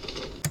go.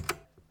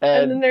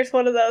 And then there's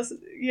one of those,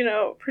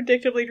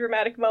 predictably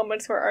dramatic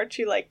moments where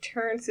Archie, like,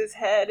 turns his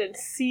head and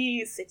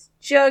sees it's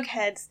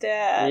Jughead's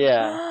dad.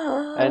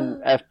 Yeah.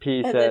 And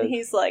FP says... And then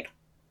he's like,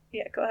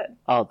 yeah, go ahead.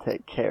 I'll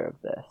take care of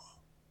this.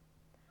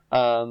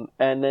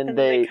 And then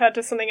they cut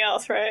to something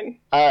else, right?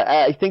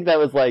 I think that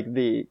was, like,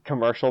 the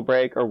commercial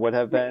break, or would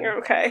have been.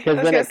 Okay. I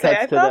was going to say,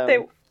 I thought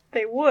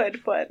they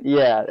would, but...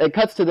 Yeah, it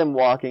cuts to them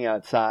walking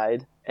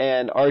outside,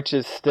 and Arch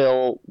is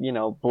still,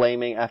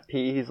 blaming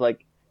FP. He's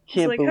like,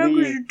 how could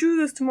you do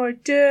this to my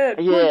dad?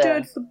 Yeah. My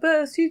dad's the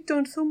best. He's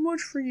done so much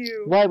for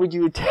you. Why would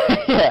you...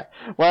 Yeah.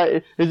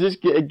 Why is this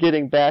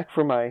getting back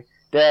for my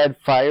dad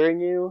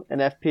firing you? And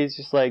FP's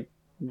just like,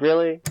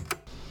 really?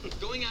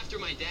 Going after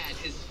my dad,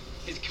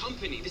 his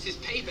company. This is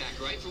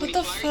payback, right? What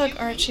the fuck,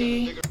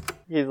 Archie?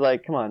 He's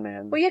like, come on,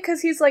 man. Well, yeah,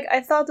 because he's like,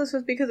 I thought this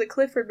was because of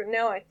Clifford, but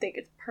now I think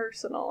it's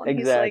personal. And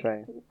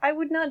Exactly. He's like, I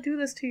would not do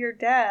this to your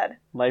dad.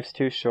 Life's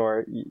too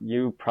short.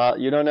 You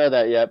don't know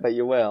that yet, but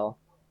you will.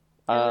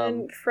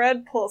 And then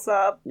Fred pulls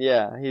up.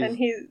 Yeah, and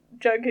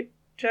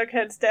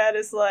Jughead's dad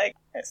is like,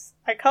 yes,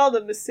 I called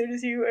him as soon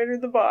as you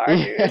entered the bar,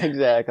 dude.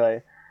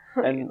 Exactly.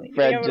 And you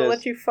Fred think I'm gonna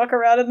let you fuck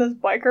around in this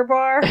biker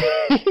bar?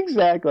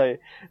 Exactly.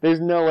 There's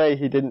no way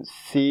he didn't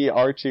see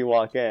Archie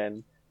walk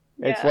in.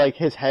 It's like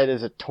his head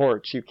is a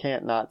torch. You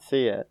can't not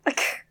see it.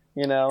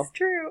 You know? It's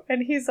true.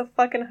 And he's a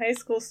fucking high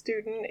school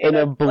student in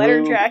a blue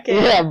letter jacket.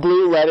 Yeah,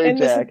 blue letter in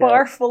jacket. In this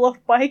bar full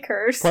of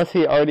bikers. Plus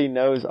he already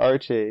knows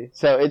Archie.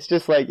 So it's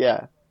just like,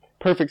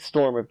 perfect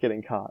storm of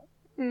getting caught.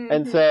 Mm-hmm.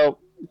 And so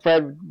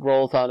Fred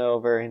rolls on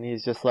over and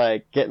he's just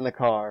like, get in the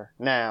car,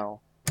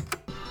 now.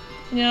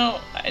 You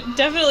know, it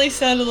definitely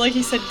sounded like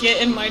he said,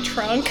 get in my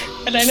trunk.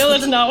 And I know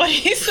that's not what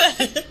he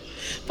said.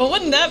 But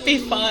wouldn't that be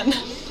fun?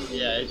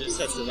 Yeah, he just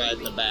has to ride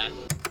in the back.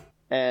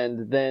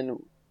 And then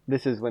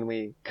this is when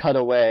we cut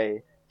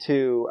away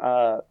to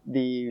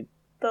the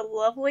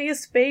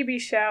loveliest baby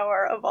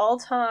shower of all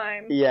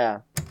time.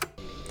 Yeah.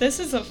 This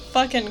is a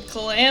fucking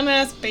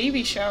glam-ass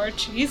baby shower,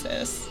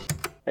 Jesus.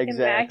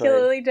 Exactly.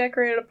 Immaculately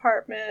decorated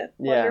apartment,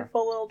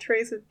 wonderful little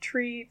trays of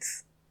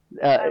treats.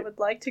 I would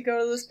like to go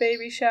to this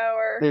baby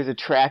shower. There's a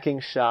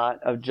tracking shot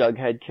of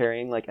Jughead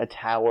carrying like a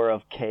tower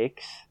of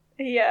cakes.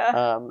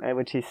 Yeah. And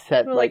which he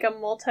set like a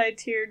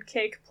multi-tiered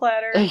cake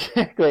platter.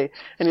 Exactly.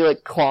 And he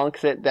like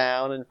clonks it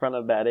down in front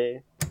of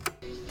Betty.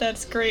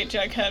 That's great,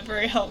 Jughead.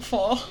 Very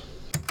helpful.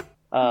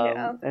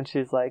 And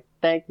she's like,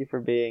 thank you for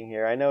being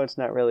here. I know it's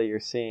not really your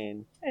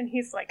scene. And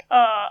he's like,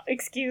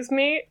 excuse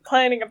me?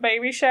 Planning a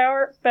baby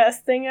shower?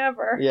 Best thing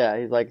ever. Yeah,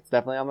 he's like, it's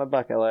definitely on my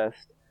bucket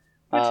list.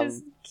 Which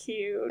is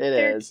cute.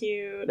 They're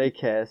cute. They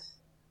kiss.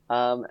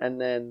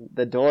 And then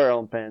the door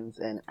opens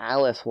and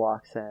Alice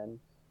walks in.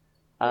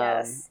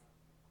 Yes.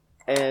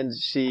 And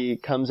she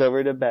comes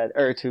over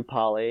to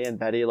Polly, and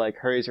Betty like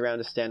hurries around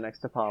to stand next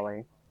to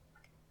Polly.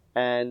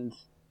 And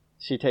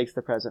she takes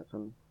the present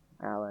from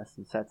Alice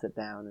and sets it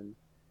down, and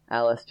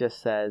Alice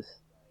just says,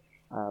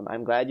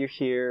 I'm glad you're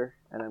here,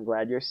 and I'm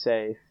glad you're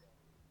safe.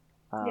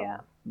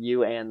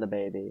 You and the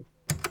baby.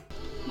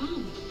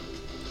 Mom.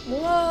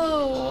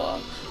 Whoa.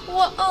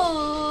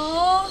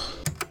 Whoa.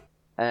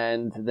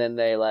 And then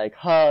they like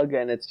hug,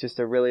 and it's just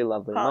a really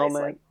lovely Polly's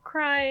moment. Like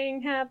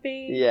crying,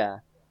 happy. Yeah.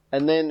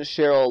 And then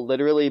Cheryl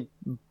literally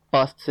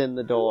busts in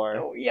the door.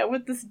 Oh, yeah,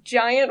 with this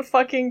giant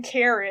fucking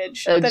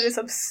carriage that is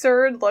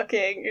absurd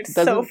looking. It's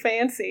so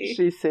fancy.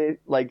 She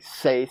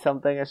say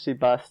something as she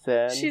busts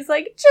in? She's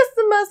like, just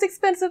the most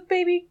expensive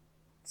baby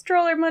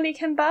stroller money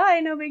can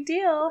buy, no big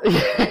deal.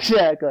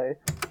 Exactly.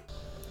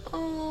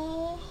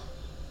 Oh.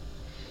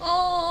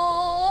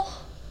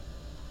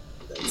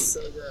 That's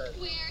so good.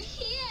 We're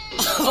here.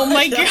 Oh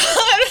my god,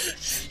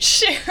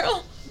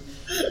 Cheryl.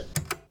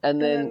 And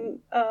then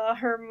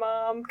her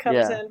mom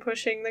comes in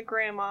pushing the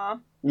grandma.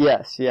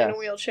 Yes. In a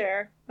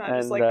wheelchair, not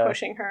just like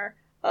pushing her.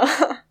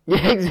 Yeah,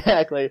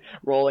 exactly.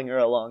 Rolling her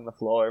along the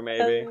floor,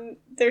 maybe. And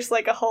there's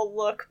like a whole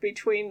look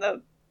between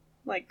the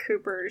like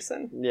Coopers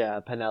and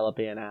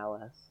Penelope and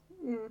Alice.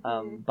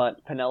 Mm-hmm.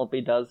 But Penelope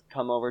does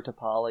come over to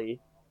Polly,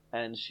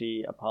 and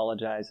she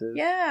apologizes.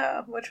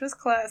 Yeah, which was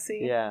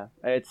classy. Yeah,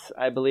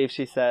 I believe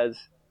she says,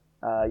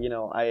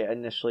 I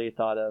initially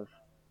thought of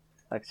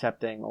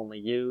accepting only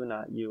you,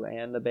 not you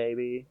and the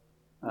baby.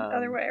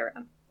 Other way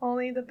around.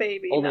 Only the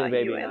baby, only not the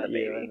baby, you and not the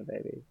baby. You and the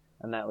baby.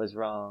 And that was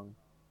wrong.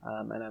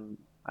 And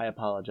I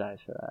apologize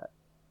for that.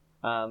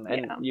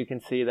 And you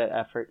can see that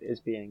effort is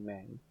being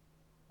made,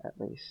 at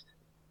least.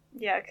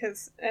 Yeah,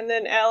 and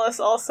then Alice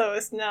also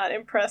is not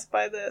impressed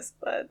by this,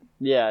 but...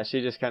 Yeah,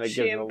 she just kind of gives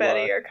him a look. She and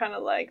Betty are kind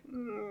of like,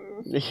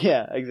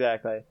 Yeah,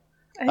 exactly.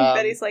 I think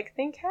Betty's like,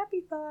 think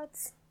happy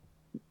thoughts.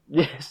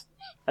 Yes.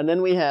 And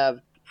then we have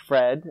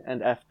Fred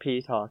and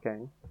FP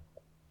talking.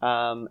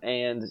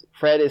 And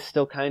Fred is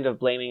still kind of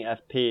blaming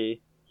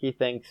FP. He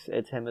thinks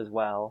it's him as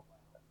well.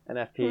 And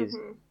FP's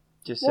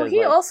just says, well,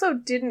 he also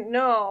didn't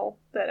know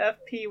that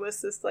FP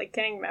was this, like,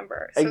 gang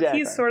member. So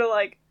he's sort of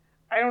like,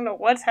 I don't know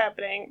what's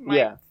happening.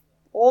 My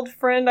old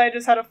friend I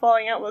just had a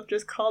falling out with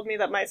just called me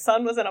that my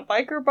son was in a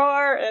biker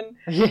bar, and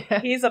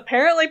he's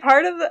apparently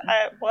part of the...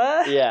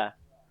 what? Yeah.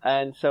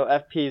 And so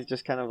FP's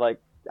just kind of like,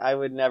 I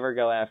would never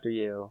go after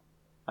you.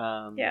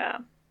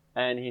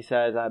 And he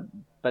says,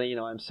 but,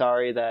 I'm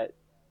sorry that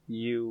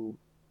you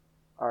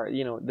are,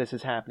 this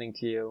is happening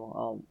to you.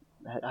 I'll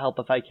help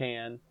if I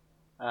can.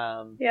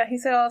 He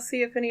said, I'll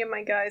see if any of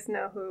my guys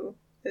know who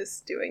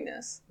is doing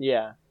this.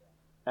 Yeah.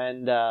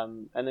 And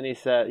then he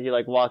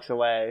walks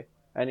away,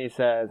 and he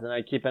says, and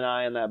I keep an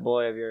eye on that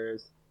boy of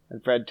yours.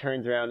 And Fred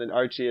turns around, and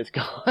Archie is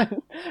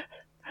gone.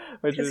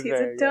 Because he's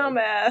a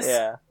dumbass.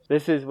 Yeah.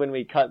 This is when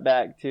we cut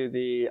back to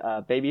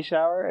the baby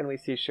shower, and we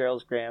see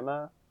Cheryl's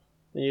grandma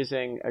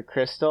using a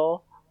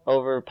crystal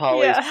over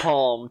Polly's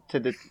palm to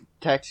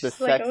detect the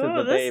sex of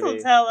the baby. This will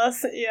tell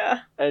us,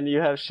 And you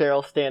have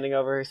Cheryl standing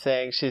over her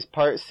saying she's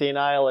part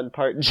senile and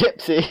part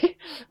gypsy,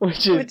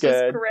 which is good. Which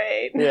is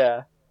great.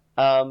 Yeah.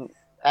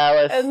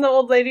 Alice. And the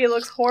old lady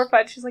looks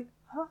horrified. She's like,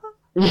 huh?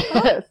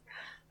 Yes.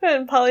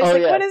 And Polly's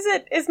what is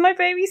it? Is my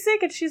baby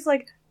sick? And she's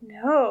like,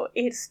 no,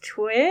 it's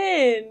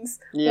twins.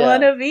 Yeah.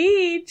 One of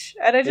each.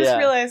 And I just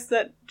realized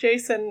that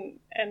Jason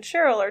and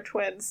Cheryl are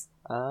twins.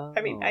 Oh.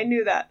 I mean, I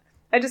knew that.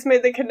 I just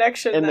made the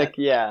connection.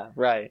 Yeah,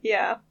 right.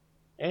 Yeah.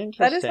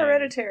 Interesting. That is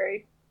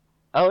Hereditary.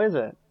 Oh, is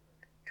it?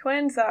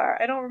 Twins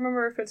are. I don't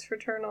remember if it's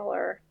fraternal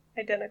or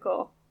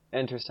identical.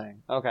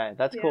 Interesting. Okay,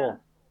 that's cool.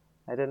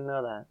 I didn't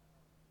know that.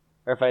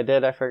 Or if I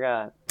did, I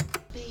forgot.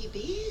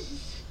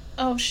 Babies.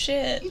 Oh,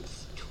 shit.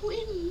 It's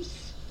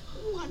twins.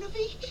 One of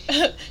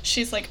each.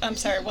 She's like, I'm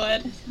sorry,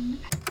 what?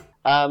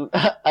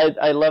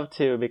 I love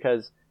too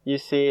because you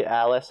see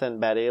Alice and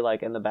Betty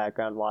like in the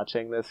background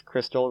watching this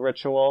crystal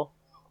ritual.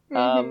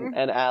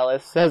 And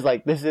Alice says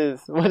like, this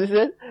is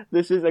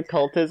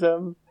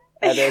occultism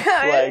and it's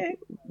like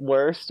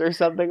worst or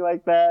something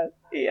like that.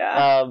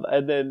 Yeah.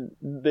 And then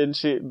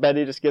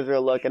Betty just gives her a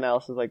look and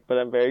Alice is like, but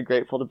I'm very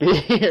grateful to be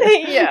here.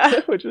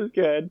 Yeah. Which was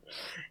good.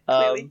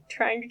 Clearly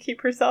trying to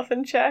keep herself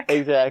in check.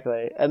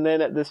 Exactly. And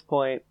then at this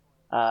point,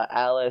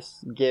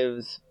 Alice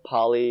gives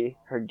Polly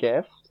her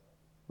gift,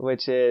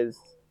 which is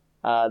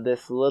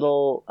this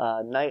little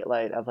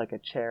nightlight of like a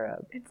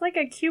cherub. It's like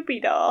a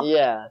Cupid doll.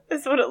 Yeah.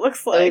 That's what it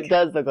looks like. It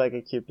does look like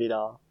a Cupid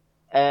doll.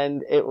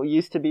 And it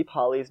used to be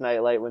Polly's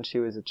nightlight when she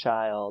was a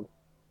child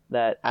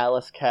that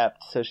Alice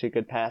kept so she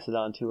could pass it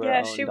on to her own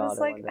daughter. Yeah, she was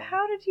like,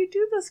 how did you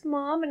do this,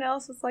 Mom? And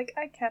Alice was like,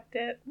 I kept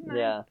it.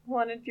 Yeah. I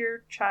wanted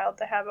your child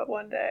to have it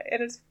one day.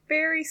 And it's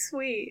very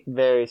sweet.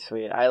 Very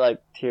sweet. I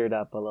like teared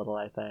up a little,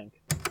 I think.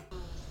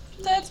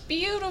 That's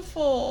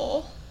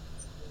beautiful.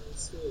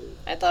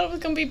 I thought it was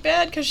going to be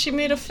bad because she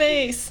made a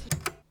face.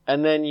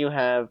 And then you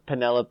have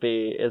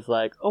Penelope is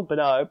like, open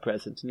our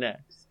presents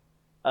next.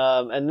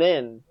 And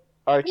then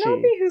Archie.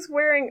 Penelope who's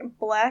wearing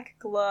black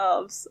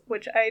gloves,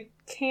 which I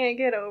can't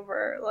get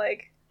over.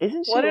 Like,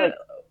 isn't she what like...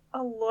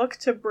 a look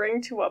to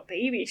bring to a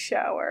baby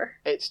shower.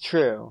 It's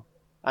true.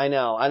 I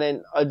know. And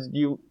then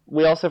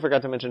we also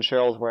forgot to mention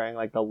Cheryl's wearing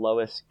like the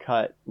lowest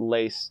cut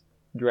lace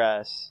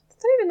dress.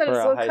 It's not even that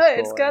it's low cut.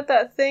 It's got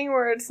that thing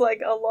where it's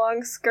like a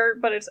long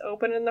skirt, but it's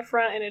open in the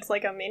front, and it's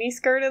like a mini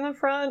skirt in the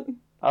front.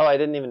 Oh, I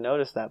didn't even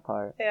notice that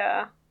part.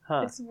 Yeah.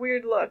 Huh. It's a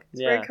weird look.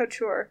 It's very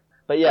couture.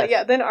 But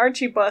yes. Then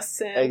Archie busts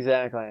in.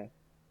 Exactly.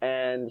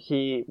 And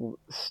he,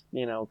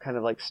 kind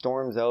of like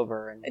storms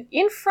over. And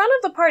in front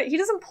of the party. He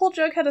doesn't pull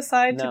Jughead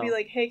aside to be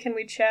like, hey, can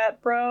we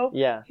chat, bro?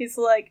 Yeah. He's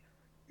like,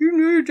 you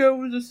knew Joe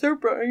was a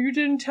serpent and you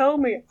didn't tell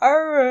me.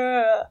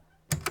 Arrgh.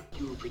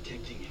 You were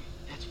protecting him.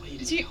 That's why you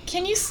didn't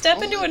Can you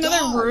step into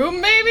another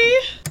room, maybe?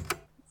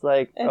 It's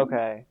like,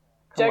 okay.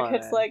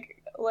 Jughead's like,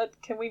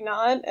 can we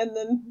not? And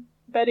then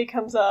Betty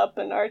comes up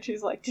and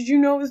Archie's like, did you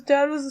know his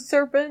dad was a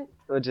serpent?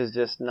 Which is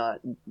just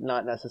not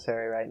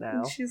necessary right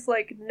now. And she's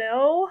like,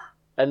 no.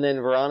 And then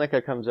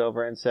Veronica comes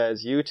over and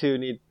says, you two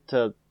need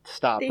to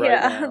stop right now.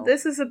 Yeah,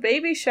 this is a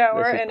baby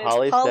shower and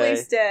it's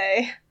Polly's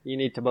day. You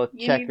need to both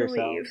check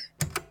yourselves.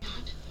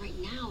 Not right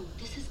now.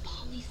 This is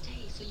Polly's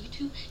day, so you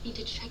two need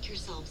to check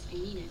yourselves. I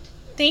mean it.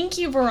 Thank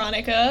you,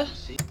 Veronica.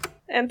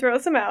 And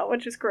throws him out,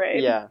 which is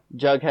great. Yeah.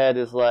 Jughead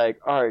is like,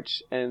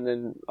 Arch, and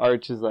then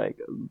Arch is like,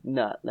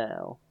 not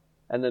now.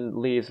 And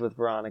then leaves with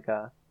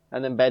Veronica.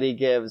 And then Betty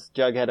gives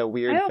Jughead a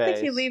weird face. I don't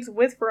think he leaves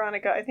with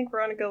Veronica. I think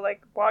Veronica,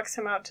 walks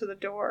him out to the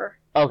door.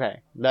 Okay,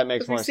 that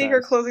makes more sense. We see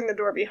her closing the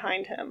door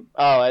behind him.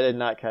 Oh, I did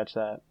not catch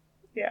that.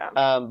 Yeah.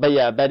 But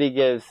yeah, Betty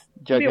gives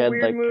Jughead,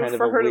 kind of a weird face.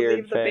 For her to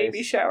leave the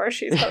baby shower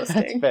she's hosting.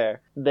 That's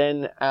fair.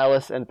 Then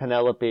Alice and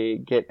Penelope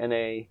get in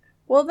a...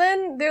 Well,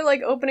 then they're,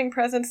 opening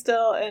presents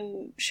still,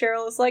 and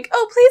Cheryl is like,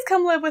 oh, please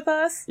come live with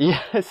us.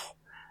 Yes.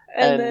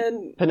 And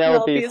then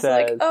Penelope is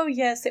like, oh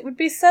yes, it would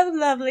be so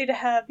lovely to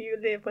have you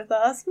live with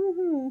us.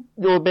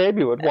 Mm-hmm. Your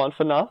baby would want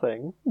for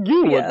nothing.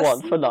 You would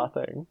want for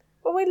nothing.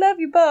 Well, we love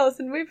you both,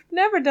 and we've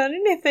never done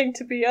anything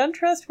to be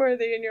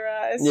untrustworthy in your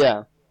eyes.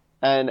 Yeah.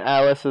 And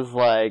Alice is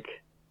like,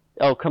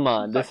 oh, come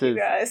on. Fuck you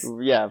guys.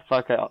 Yeah,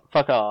 fuck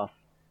off.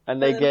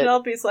 And then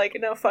Penelope's like,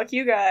 no, fuck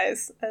you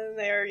guys. And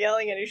they're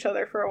yelling at each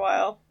other for a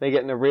while. They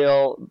get in a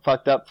real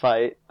fucked up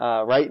fight,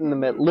 right in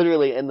the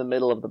literally in the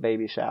middle of the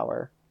baby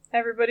shower.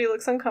 Everybody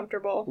looks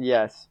uncomfortable.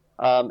 Yes.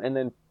 And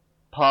then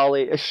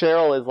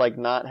Cheryl is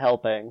not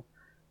helping.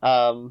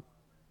 And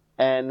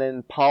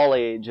then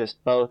Polly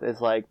just both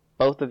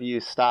of you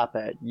stop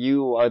it.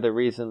 You are the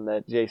reason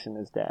that Jason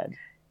is dead.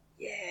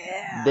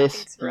 Yeah.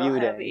 This it's real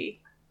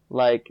heavy.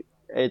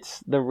 It's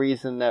the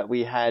reason that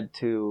we had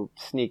to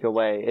sneak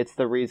away. It's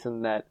the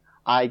reason that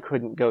I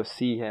couldn't go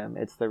see him.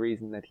 It's the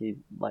reason that he's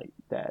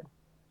dead.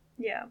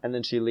 Yeah. And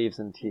then she leaves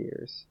in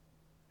tears.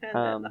 And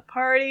then the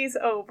party's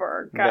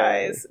over,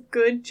 guys.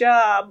 Good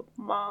job,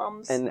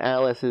 moms. And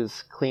Alice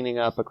is cleaning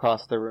up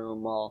across the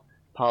room while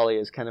Polly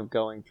is kind of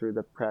going through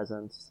the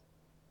presents.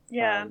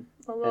 Yeah,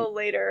 a little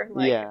later,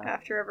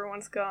 after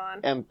everyone's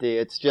gone. Empty.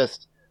 It's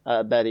just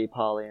Betty,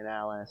 Polly, and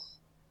Alice.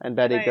 And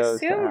Betty goes to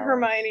Alice. I assume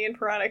Hermione and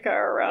Veronica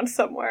are around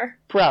somewhere.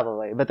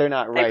 Probably, but they're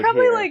not right here. They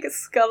probably,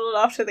 scuttled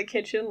off to the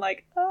kitchen,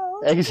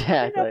 exactly.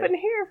 I've been up in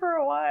here for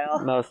a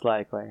while. Most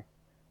likely.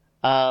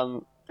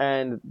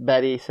 And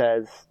Betty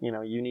says, you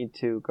know, you need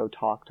to go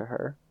talk to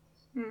her.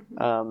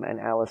 Mm-hmm. And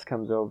Alice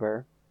comes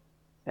over,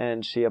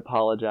 and she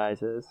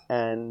apologizes.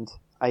 And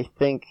I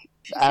think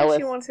she says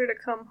she wants her to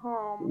come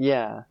home.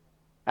 Yeah.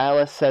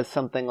 Alice says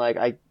something like,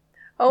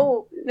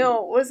 Oh,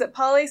 no, what is it?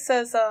 Polly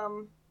says,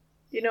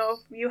 you know, if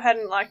you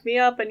hadn't locked me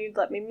up and you'd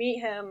let me meet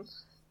him,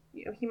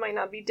 you know, he might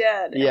not be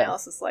dead. And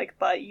Alice is like,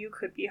 but you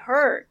could be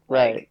hurt.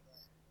 Right. Like,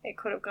 it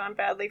could have gone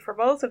badly for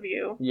both of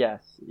you.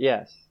 Yes.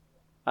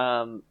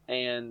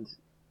 And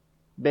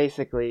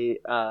basically,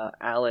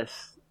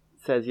 Alice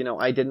says, you know,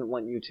 I didn't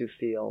want you to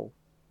feel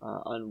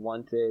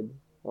unwanted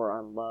or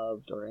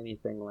unloved or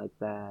anything like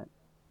that.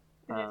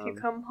 And if you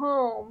come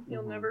home,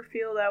 you'll never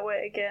feel that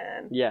way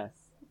again. Yes.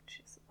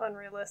 Which is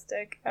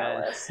unrealistic,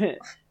 Alice.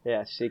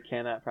 Yeah, she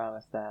cannot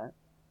promise that.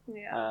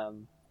 Yeah.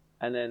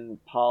 And then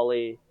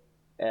Polly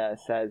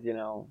says, you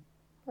know,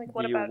 like,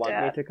 what do you about want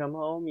Dad? me to come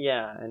home?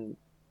 Yeah, and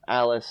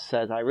Alice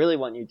says, I really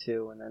want you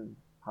to. And then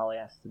Polly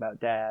asks about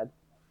Dad.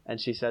 And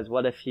she says,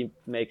 what if he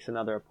makes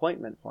another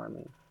appointment for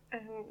me?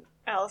 And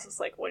Alice is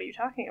like, what are you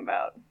talking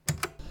about? Are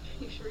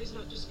you sure he's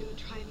not just going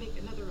to try and make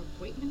another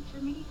appointment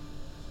for me?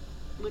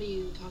 What are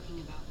you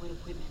talking about? What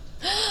appointment?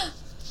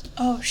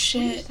 Oh,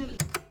 shit.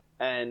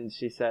 And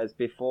she says,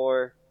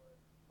 before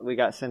we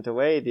got sent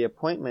away, the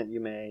appointment you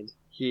made,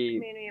 he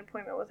made an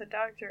appointment with a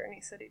doctor, and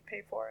he said he'd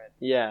pay for it.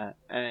 Yeah,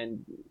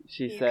 and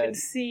she said... You can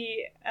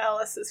see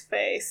Alice's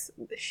face.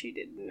 She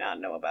did not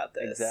know about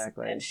this.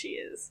 Exactly. And she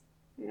is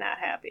not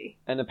happy.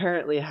 And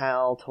apparently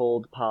Hal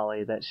told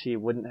Polly that she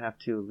wouldn't have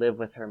to live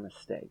with her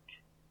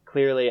mistake.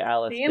 Clearly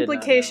Alice The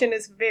implication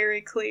is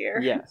very clear.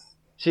 Yes.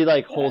 She,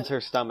 like, holds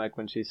her stomach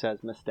when she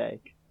says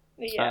mistake.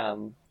 Yeah.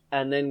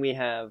 And then we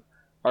have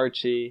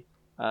Archie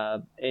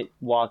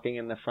walking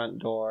in the front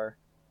door,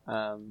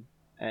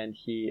 and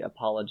he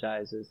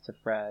apologizes to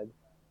Fred.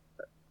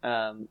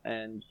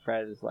 And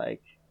Fred is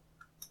like,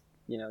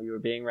 you know, you were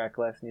being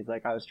reckless. And he's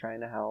like, I was trying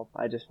to help.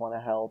 I just want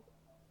to help.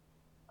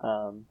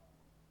 And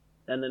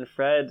then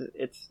Fred,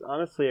 it's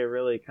honestly a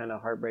really kind of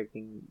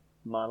heartbreaking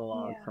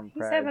monologue from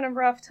Fred. He's having a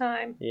rough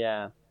time.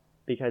 Yeah.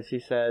 Because he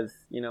says,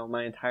 you know,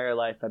 my entire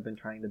life I've been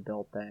trying to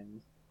build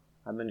things.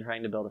 I've been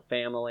trying to build a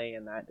family,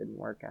 and that didn't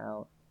work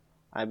out.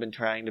 I've been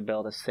trying to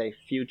build a safe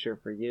future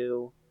for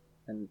you,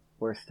 and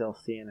we're still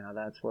seeing how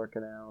that's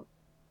working out.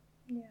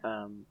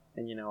 Yeah.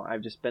 And, you know,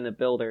 I've just been a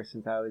builder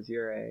since I was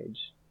your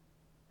age.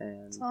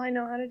 And that's all I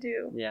know how to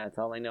do. Yeah, it's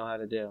all I know how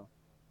to do.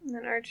 And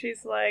then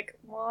Archie's like,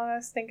 well, I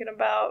was thinking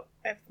about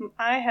if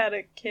I had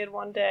a kid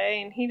one day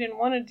and he didn't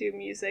want to do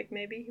music,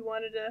 maybe he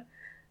wanted to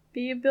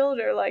be a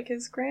builder like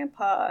his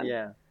grandpa.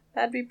 Yeah.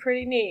 That'd be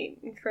pretty neat.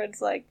 And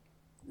Fred's like,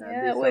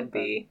 yeah, it would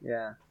be.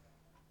 Yeah.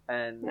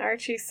 And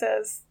Archie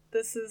says,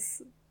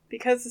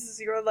 because this is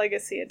your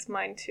legacy, it's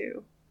mine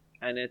too.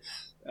 And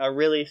it's a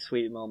really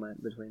sweet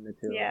moment between the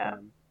two of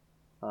them,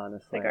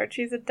 honestly. Like,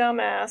 Archie's a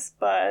dumbass,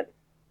 but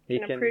he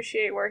can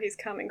appreciate where he's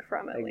coming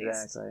from at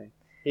least. Exactly.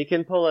 He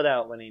can pull it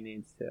out when he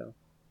needs to.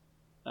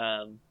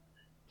 I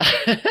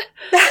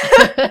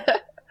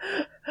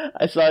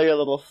saw your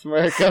little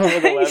smirk over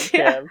the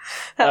webcam.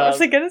 I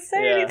wasn't going to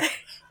say anything.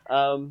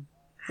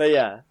 But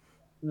yeah.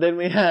 Then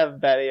we have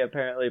Betty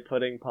apparently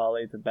putting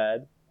Polly to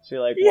bed. She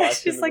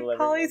walks she's into like, the living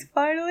Polly's room.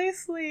 finally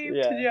asleep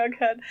to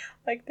Jughead.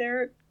 Like,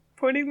 they're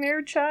putting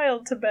their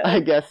child to bed. I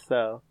guess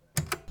so.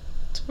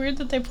 It's weird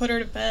that they put her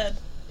to bed.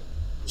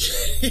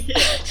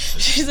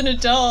 She's an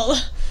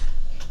adult.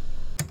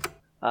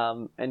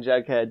 And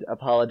Jughead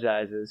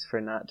apologizes for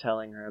not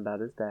telling her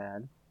about his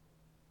dad.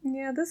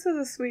 Yeah, this was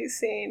a sweet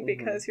scene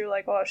because you're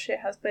like, oh shit,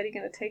 how's Betty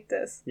gonna take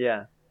this?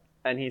 Yeah.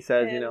 And he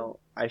says, you know,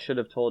 I should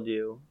have told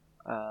you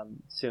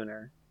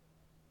sooner.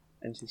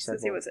 And she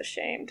says he was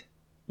ashamed.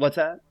 What's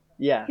that?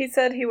 Yeah. He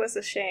said he was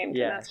ashamed,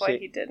 and that's why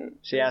he didn't.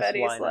 She asked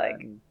Betty's why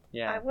like,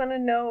 not. I want to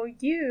know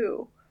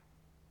you.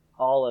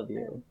 All of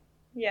you.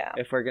 Yeah.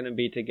 If we're going to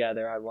be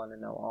together, I want to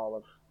know all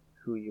of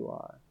who you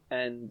are.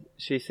 And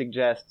she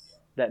suggests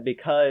that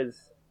because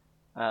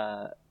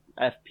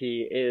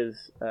FP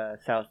is a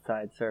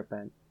Southside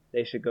Serpent,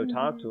 they should go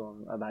talk to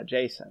him about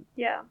Jason.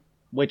 Yeah.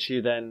 Which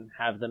you then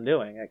have them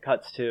doing. It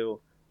cuts to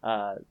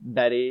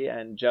Betty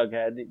and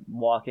Jughead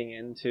walking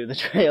into the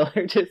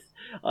trailer just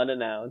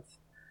unannounced.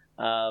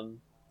 And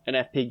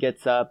FP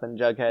gets up and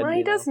Jughead... Well,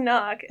 he does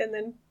knock, and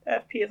then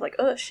FP is like,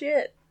 oh,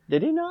 shit.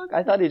 Did he knock?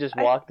 I thought he just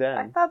walked in.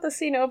 I thought the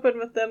scene opened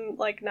with them,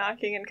 like,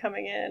 knocking and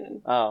coming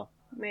in. And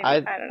maybe,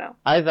 I don't know.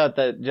 I thought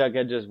that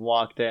Jughead just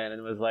walked in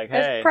and was like,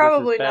 hey, it's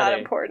probably this is not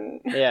Betty.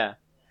 important. Yeah.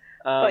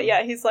 But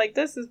yeah, he's like,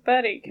 this is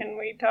Betty. Can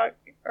we talk?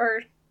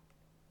 Or...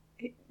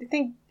 I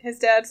think his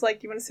dad's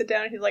like, you want to sit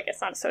down? And he's like, it's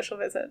not a social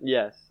visit.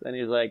 Yes. And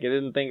he's like, I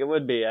didn't think it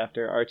would be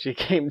after Archie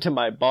came to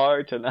my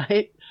bar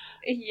tonight.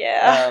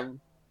 Yeah.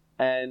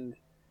 And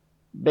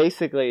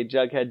basically,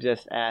 Jughead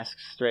just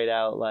asks straight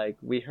out, like,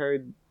 we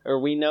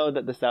know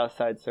that the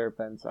Southside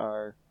Serpents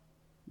are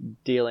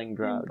dealing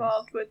drugs.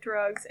 Involved with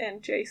drugs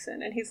and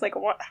Jason. And he's like,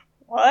 what?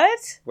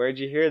 Where'd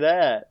you hear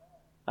that?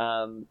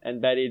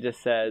 And Betty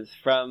just says,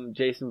 from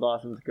Jason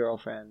Blossom's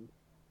girlfriend.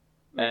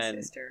 My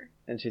sister.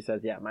 And she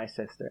says, yeah, my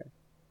sister.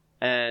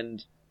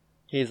 And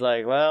he's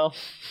like, well,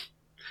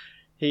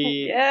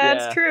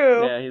 it's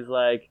true. Yeah, he's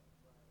like,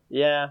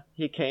 yeah,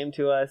 he came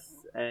to us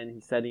and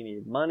he said he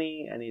needed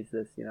money, and he's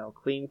this,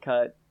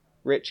 clean-cut,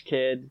 rich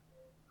kid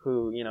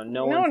who,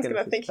 no one's going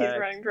to think he's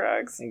running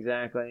drugs.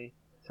 Exactly.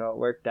 So it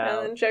worked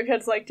out. And then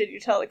Jughead's like, did you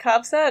tell the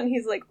cops that? And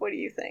he's like, what do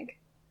you think?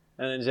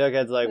 And then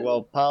Jughead's like,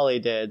 well, Polly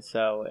did,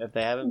 so if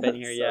they haven't been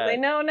here yet, they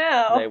know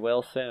now. They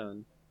will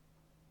soon.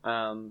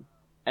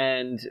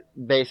 And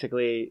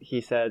basically he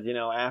says,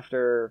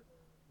 after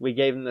we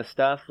gave him the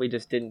stuff, we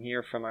just didn't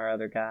hear from our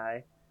other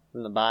guy,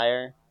 from the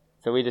buyer,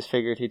 so we just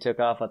figured he took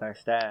off with our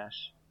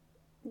stash.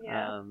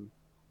 Yeah.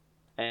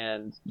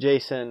 And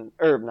Jughead,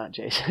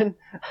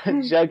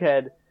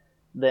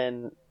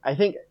 then, I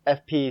think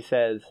FP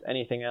says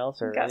anything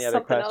else or any other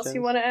questions? Got something else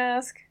you want to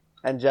ask?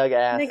 And Jug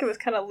asks... I think it was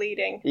kind of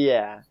leading.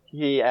 Yeah.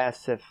 He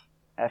asks if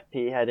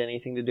FP had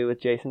anything to do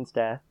with Jason's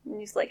death. And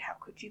he's like, how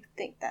could you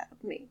think that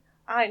of me?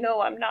 I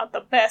know I'm not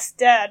the best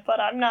dad, but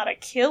I'm not a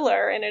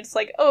killer. And it's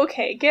like,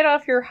 okay, get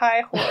off your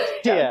high horse,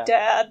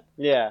 Dad.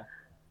 Yeah.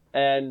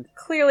 And...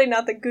 clearly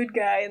not the good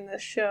guy in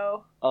this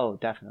show. Oh,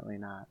 definitely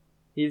not.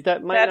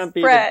 Might not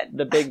be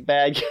the big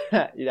bad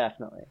guy.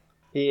 Definitely.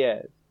 He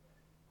is.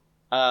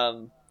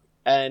 And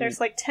there's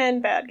like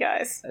 10 bad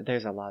guys.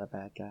 There's a lot of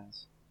bad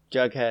guys.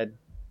 Jughead.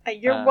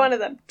 You're one of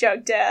them,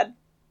 Jug Dad.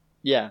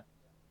 Yeah.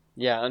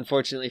 Yeah,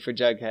 unfortunately for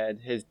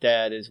Jughead, his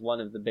dad is one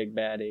of the big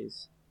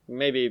baddies.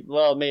 Maybe,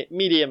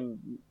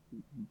 medium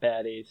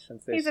baddies.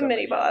 Since he's a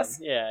mini-boss.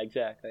 Yeah,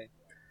 exactly.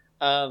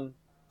 And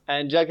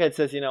Jughead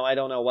says, I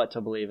don't know what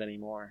to believe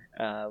anymore.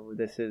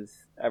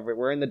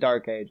 We're in the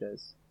Dark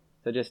Ages,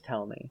 so just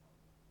tell me.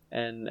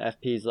 And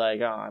FP's like,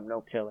 oh, I'm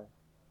no killer.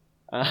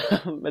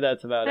 But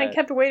that's about it. I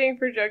kept waiting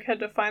for Jughead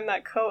to find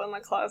that coat in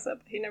the closet,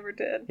 but he never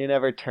did. He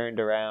never turned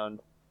around.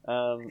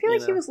 I feel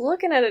like he was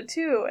looking at it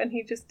too, and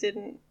he just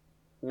didn't.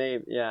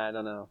 Maybe, yeah, I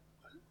don't know.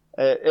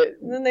 And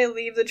then they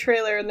leave the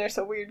trailer, and there's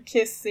a weird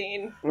kiss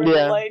scene where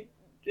the light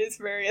is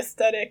very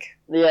aesthetic.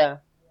 Yeah.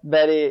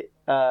 Betty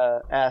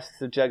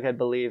asks if Jughead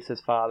believes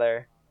his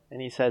father,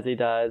 and he says he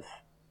does.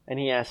 And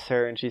he asks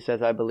her, and she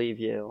says, I believe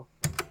you.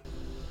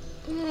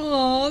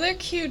 Oh, they're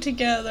cute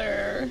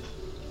together.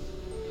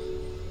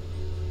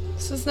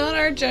 This is not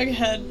our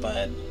Jughead,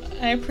 but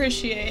I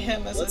appreciate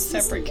him as a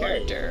separate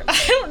character.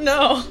 I don't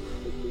know.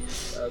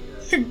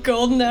 Okay.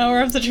 Golden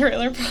hour of the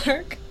trailer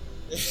park.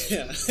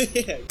 Yeah.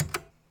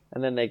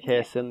 And then they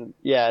kiss, and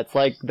it's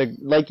like I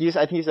think you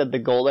said the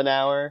golden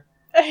hour,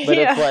 but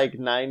it's like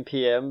 9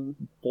 p.m.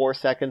 4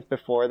 seconds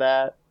before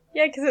that.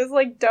 Yeah, because it's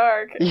like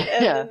dark, and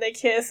then they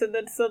kiss, and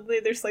then suddenly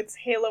there's like this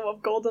halo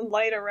of golden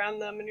light around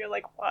them, and you're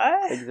like,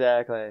 what?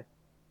 Exactly.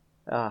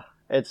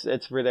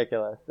 It's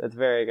ridiculous. It's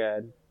very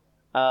good.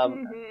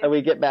 And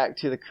we get back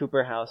to the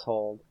Cooper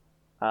household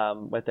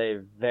with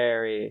a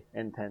very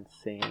intense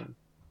scene.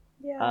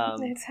 Yeah,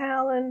 it's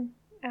Hal and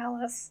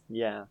Alice.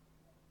 Yeah.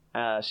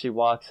 She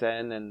walks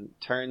in and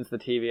turns the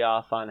TV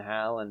off on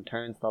Hal and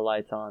turns the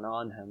lights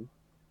on him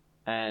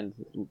and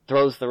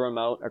throws the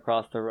remote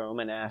across the room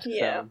and asks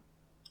him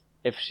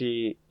if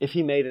he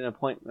made an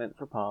appointment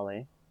for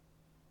Polly.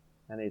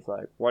 And he's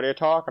like, what are you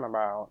talking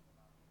about?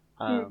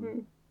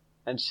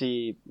 And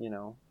she,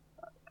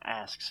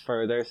 asks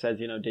further, says,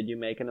 did you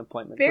make an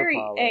appointment for Polly?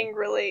 Very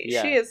angrily.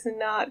 Yeah. She is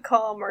not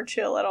calm or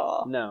chill at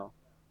all. No.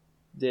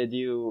 Did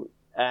you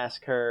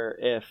ask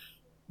her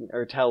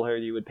or tell her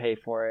you would pay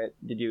for it?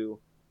 Did you,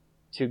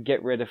 to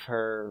get rid of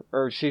her,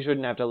 or she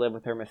shouldn't have to live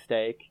with her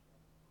mistake?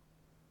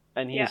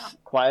 And he's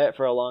quiet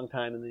for a long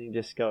time, and then he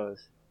just goes,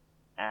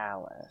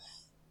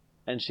 Alice.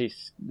 And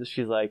she's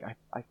like,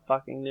 I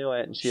fucking knew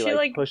it. And she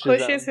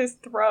pushes his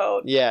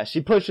throat. Yeah,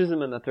 she pushes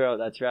him in the throat,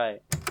 that's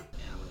right.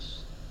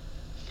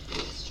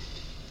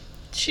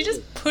 She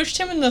just pushed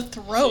him in the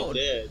throat. She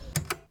did.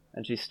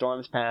 And she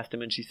storms past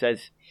him and she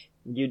says,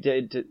 you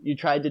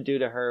tried to do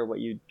to her what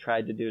you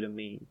tried to do to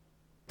me.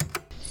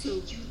 So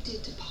you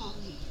did to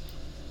Polly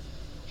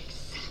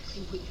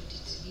exactly what you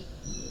did to me.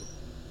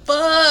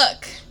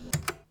 Fuck!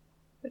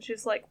 Which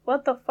is like,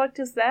 what the fuck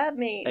does that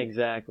mean?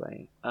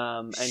 Exactly.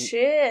 And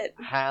shit.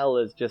 Hal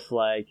is just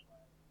like,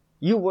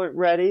 you weren't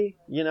ready,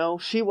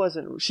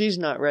 she's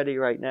not ready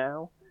right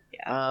now.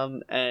 Yeah.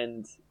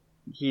 And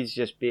he's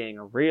just being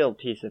a real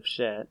piece of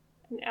shit.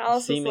 And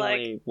Alice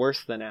seemingly is like,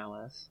 worse than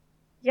Alice.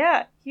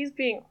 Yeah, he's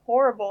being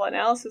horrible, and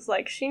Alice is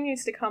like, she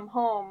needs to come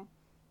home.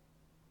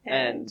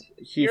 And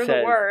you're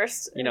the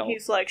worst. And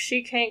he's like,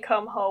 she can't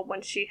come home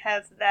when she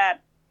has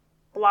that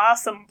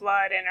blossom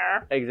blood in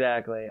her.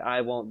 Exactly.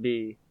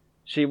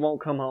 She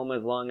won't come home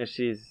as long as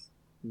she's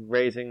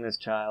raising this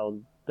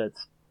child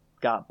that's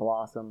got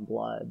blossom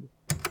blood.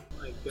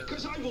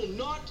 Because I will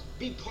not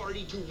be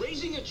party to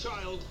raising a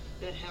child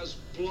that has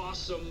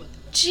blossom.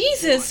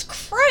 Jesus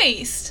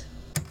Christ!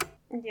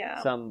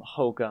 Yeah. Some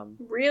hokum.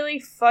 Really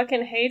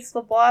fucking hates the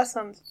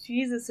blossoms.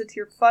 Jesus, it's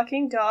your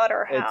fucking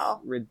daughter,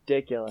 Hal. It's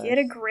ridiculous. Get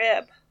a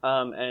grip.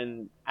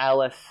 And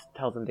Alice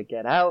tells him to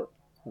get out,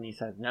 and he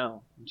says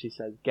no. And she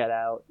says, get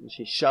out. And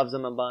she shoves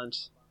him a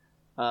bunch.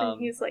 And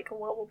he's like,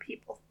 what will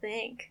people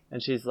think?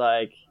 And she's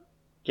like,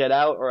 get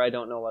out or I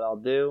don't know what I'll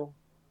do.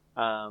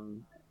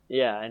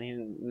 Yeah,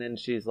 and then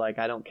she's like,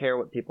 I don't care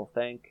what people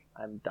think.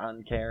 I'm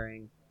done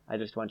caring. I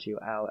just want you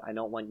out. I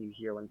don't want you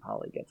here when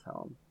Polly gets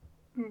home.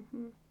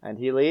 Mm-hmm. And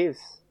he leaves.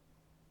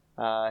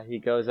 He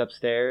goes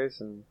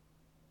upstairs, and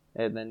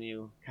then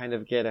you kind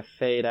of get a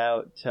fade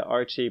out to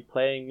Archie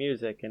playing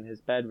music in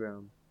his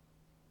bedroom.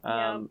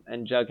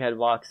 And Jughead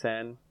walks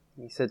in.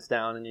 He sits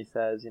down and he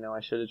says,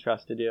 I should have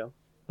trusted you,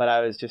 but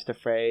I was just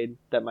afraid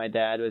that my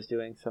dad was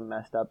doing some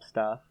messed up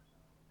stuff.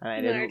 And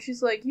I didn't...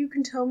 Archie's like, you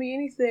can tell me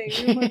anything.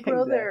 You're my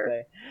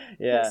brother.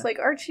 Exactly. Yeah. It's like,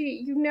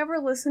 Archie, you never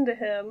listened to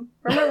him.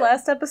 Remember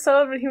last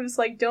episode when he was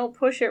like, don't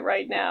push it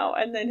right now,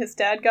 and then his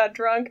dad got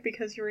drunk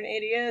because you were an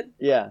idiot?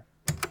 Yeah.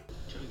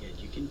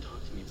 Jughead, you can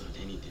talk to me about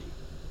anything.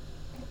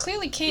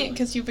 Clearly can't,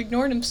 because you've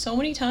ignored him so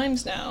many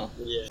times now.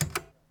 Yeah.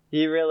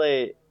 He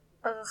really...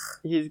 Ugh.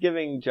 He's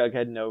giving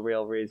Jughead no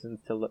real reasons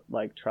to,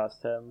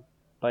 trust him.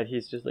 But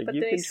he's just like, you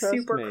can trust me. But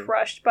he's super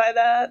crushed by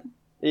that.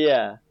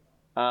 Yeah.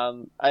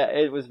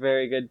 It was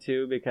very good,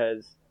 too,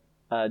 because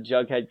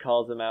Jughead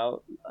calls him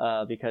out.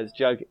 Because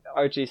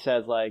Archie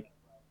says,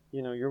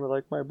 you're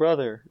like my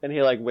brother. And he,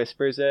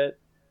 whispers it.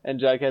 And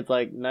Jughead's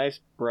like,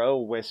 nice bro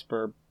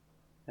whisper.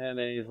 And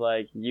then he's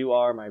like, you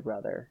are my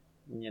brother.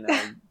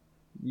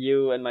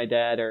 You and my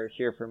dad are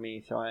here for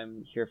me, so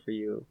I'm here for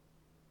you.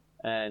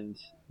 And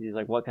he's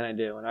like, what can I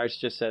do? And Archie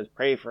just says,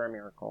 pray for a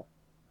miracle.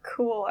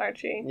 Cool,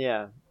 Archie.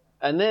 Yeah.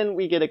 And then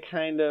we get a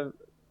kind of...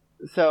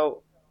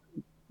 So,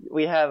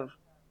 we have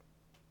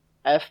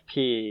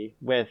FP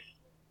with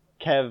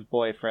Kev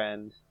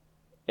boyfriend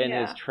in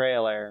his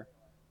trailer.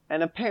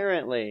 And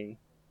apparently,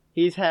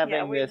 he's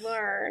having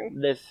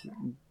this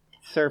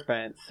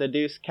serpent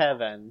seduce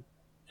Kevin.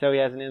 So he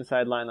has an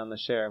inside line on the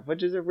sheriff,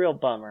 which is a real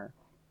bummer.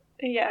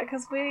 Yeah,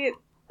 because we...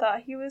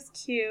 thought he was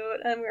cute,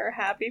 and we were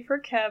happy for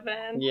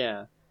Kevin.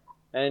 Yeah.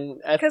 And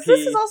because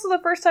this is also the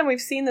first time we've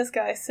seen this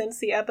guy since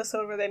the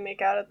episode where they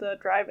make out at the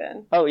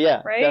drive-in. Oh,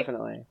 yeah, right?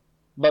 Definitely.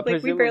 But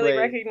we barely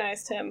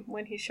recognized him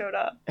when he showed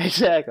up.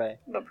 Exactly.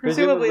 But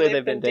presumably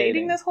they've been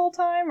dating this whole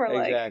time, or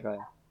Exactly.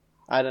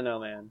 I don't know,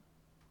 man.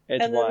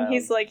 It's and wild. Then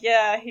he's like,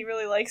 yeah, he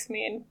really likes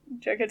me, and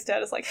Jughead's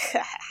dad is like,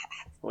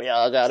 we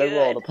all got a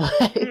role to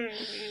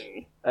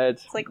play.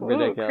 It's like,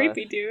 ridiculous. Ooh,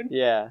 creepy, dude.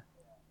 Yeah.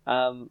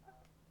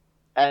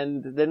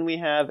 And then we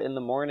have, in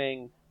the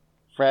morning,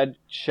 Fred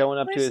showing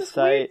up to his site. There's this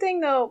weird thing,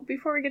 though,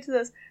 before we get to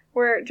this,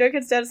 where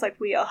Jughead's dad is like,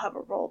 we all have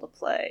a role to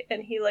play.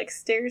 And he,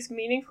 stares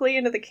meaningfully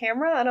into the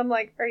camera, and I'm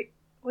like,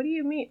 what do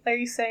you mean? Are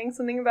you saying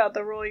something about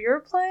the role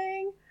you're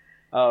playing?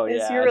 Oh, yeah.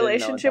 Is your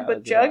relationship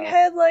with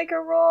Jughead a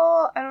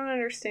role? I don't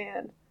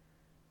understand.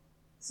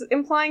 It's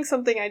implying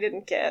something I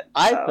didn't get.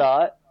 I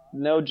thought,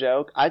 no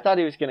joke, I thought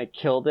he was going to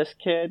kill this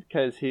kid,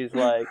 because he's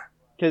like...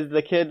 Because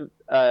the kid,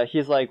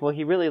 he's like, well,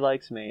 he really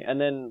likes me.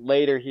 And then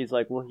later he's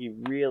like, well, he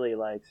really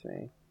likes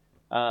me.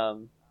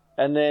 And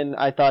then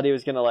I thought he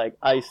was going to,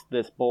 ice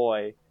this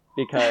boy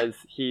because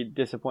he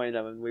disappointed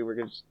him and we were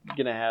just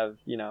going to have,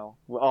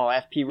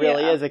 FP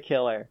really is a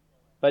killer.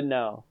 But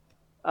no.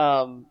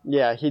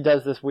 Yeah, he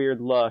does this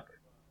weird look.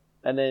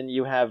 And then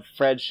you have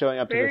Fred showing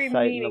up to the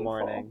site in the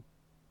morning.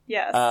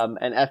 Yes.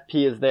 And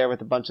FP is there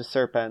with a bunch of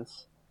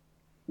serpents.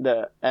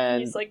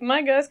 And he's like,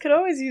 my guys could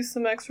always use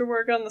some extra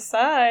work on the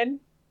side.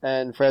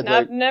 And Fred's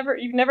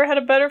you've never had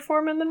a better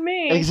foreman than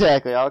me.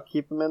 Exactly, I'll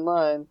keep him in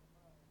line.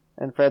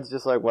 And Fred's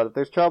just like, what if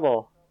there's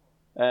trouble?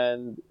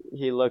 And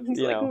he looks, He's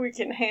we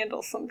can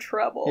handle some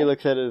trouble. He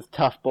looks at his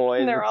tough boys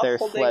and they're all with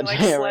their holding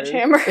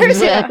sledgehammers.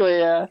 Exactly,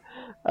 yeah.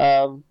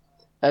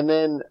 And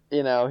then,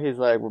 he's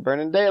like, we're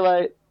burning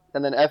daylight.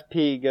 And then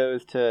FP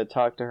goes to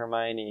talk to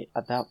Hermione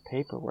about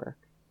paperwork.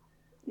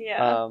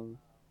 Yeah.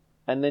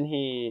 And then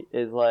he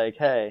is like,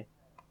 hey,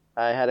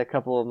 I had a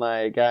couple of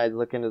my guys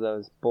look into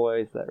those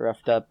boys that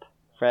roughed up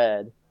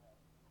Fred.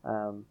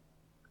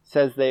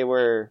 Says they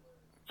were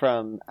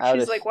from out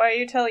She's like, why are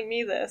you telling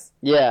me this?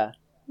 Yeah.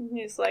 And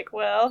he's like,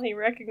 well, he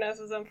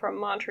recognizes them from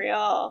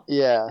Montreal.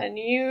 Yeah. And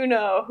you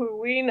know who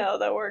we know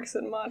that works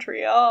in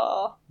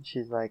Montreal.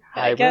 She's like,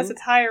 Hiram? I guess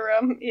it's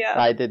Hiram, yeah.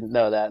 I didn't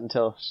know that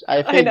until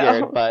I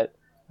figured, but...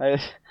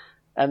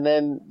 And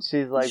then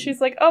she's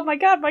like, oh my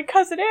god, my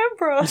cousin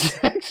Ambrose.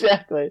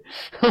 Exactly.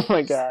 Oh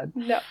my god.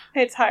 No,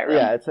 it's Hiram.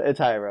 Yeah, it's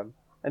Hiram.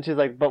 And she's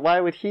like, but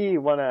why would he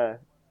want to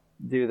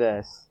do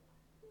this?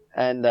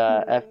 And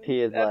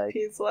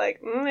FP's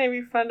like, maybe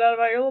you found out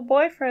about your little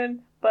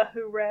boyfriend, but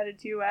who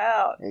ratted you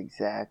out?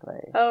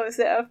 Exactly. Oh, is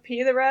it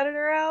FP that ratted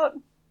her out?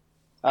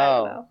 I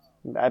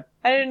don't know.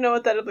 I didn't know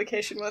what that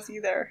implication was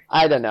either.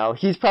 I don't know.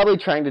 He's probably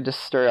trying to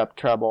just stir up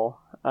trouble.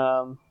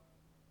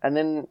 And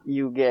then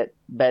you get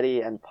Betty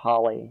and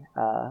Polly,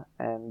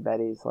 and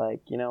Betty's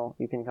like,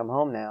 you can come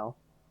home now.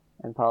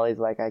 And Polly's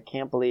like, I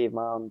can't believe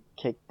Mom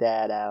kicked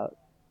Dad out.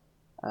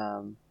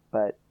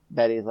 But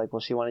Betty's like, well,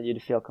 she wanted you to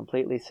feel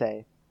completely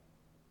safe.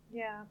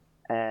 Yeah.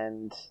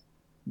 And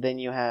then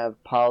you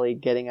have Polly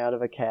getting out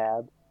of a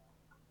cab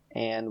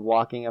and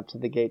walking up to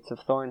the gates of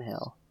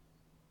Thornhill.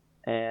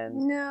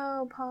 And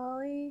no,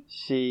 Polly.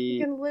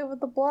 You can live with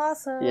the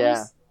Blossoms.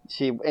 Yeah.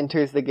 She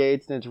enters the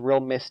gates and it's real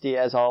misty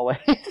as always.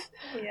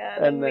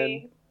 Yeah, and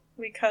then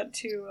we cut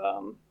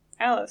to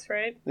Alice,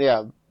 right?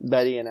 Yeah,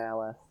 Betty and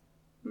Alice.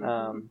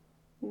 And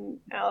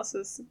Alice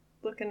is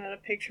looking at a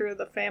picture of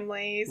the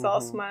family. He's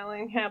all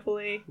smiling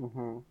happily.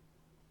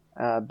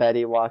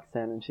 Betty walks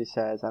in and she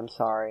says, "I'm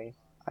sorry.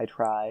 I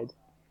tried."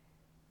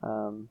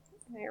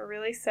 They're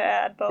really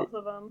sad, both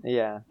of them.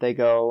 Yeah, they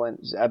go and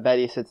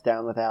Betty sits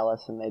down with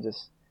Alice and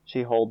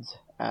she holds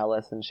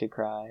Alice and she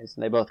cries.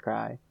 And they both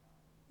cry.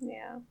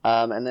 Yeah.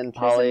 And then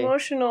Polly... She's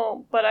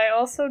emotional, but I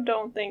also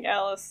don't think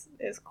Alice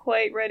is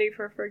quite ready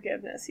for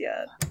forgiveness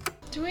yet.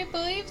 Do we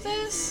believe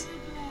this?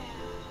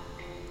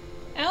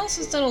 Alice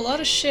has done a lot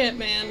of shit,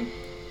 man.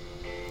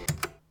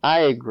 I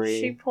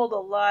agree. She pulled a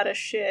lot of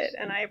shit,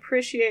 and I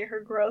appreciate her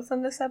growth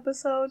in this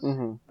episode,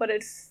 but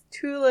it's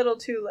too little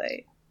too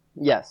late.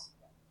 Yes.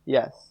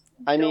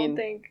 I don't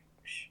think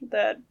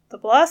that the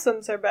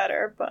Blossoms are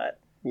better, but...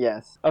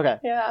 Yes. Okay.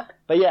 Yeah.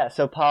 But yeah,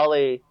 so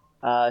Polly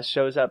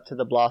shows up to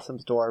the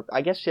Blossoms' door.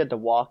 I guess she had to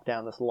walk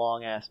down this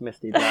long-ass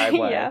misty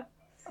driveway. Yeah.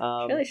 She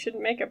really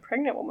shouldn't make a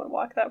pregnant woman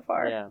walk that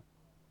far. Yeah.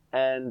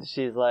 And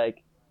she's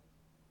like...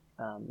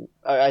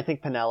 I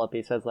think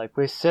Penelope says, like,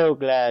 "We're so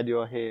glad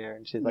you're here."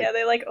 And she's like... Yeah,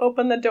 they, like,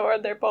 open the door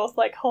and they're both,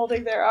 like,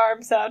 holding their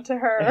arms out to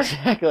her.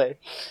 Exactly.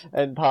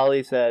 And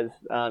Polly says,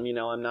 I'm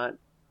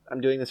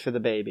doing this for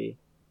the baby.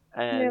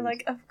 And they're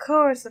like, of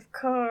course.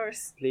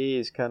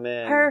 Please come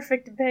in.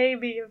 Perfect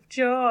baby of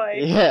joy.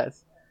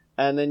 Yes.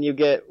 And then you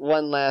get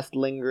one last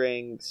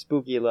lingering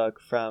spooky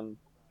look from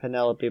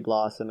Penelope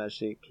Blossom as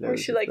she closes the door. Where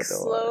she, like,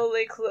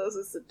 slowly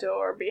closes the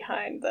door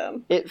behind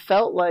them. It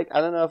felt like,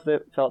 I don't know if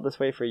it felt this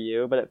way for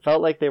you, but it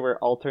felt like they were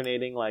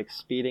alternating, like,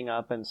 speeding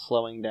up and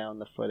slowing down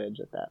the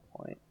footage at that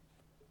point.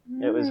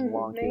 It was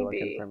wonky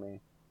looking for me.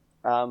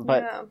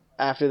 But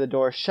after the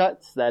door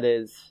shuts, that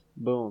is,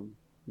 boom,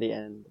 the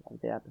end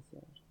of the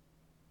episode.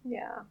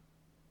 Yeah.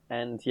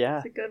 And yeah.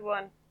 It's a good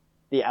one.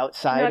 The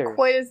Outsiders. Not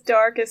quite as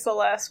dark as the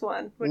last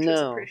one, which is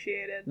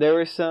appreciated. There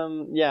was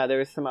some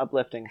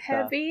uplifting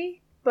stuff.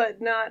 Heavy, but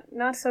not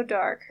so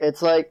dark.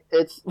 It's like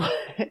it's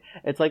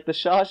like the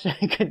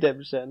Shawshank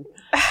Redemption.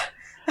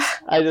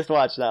 I just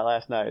watched that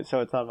last night, so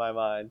it's on my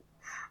mind.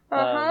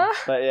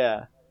 But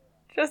yeah.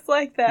 Just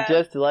like that.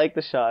 Just like the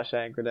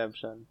Shawshank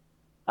Redemption.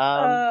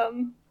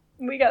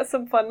 We got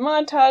some fun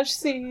montage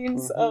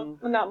scenes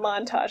not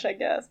montage, I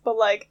guess, but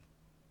like,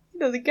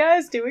 the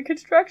guys doing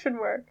construction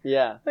work.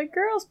 Yeah. The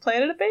girls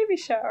playing at a baby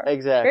shower.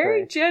 Exactly.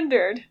 Very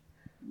gendered.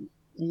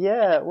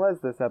 Yeah, it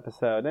was this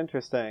episode.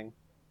 Interesting.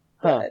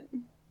 Huh. But,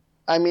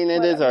 I mean,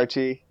 it is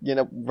Archie,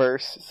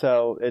 verse,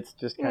 so it's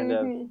just kind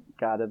of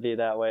gotta be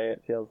that way,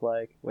 it feels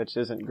like, which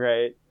isn't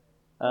great.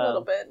 A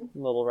little bit. A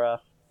little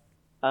rough.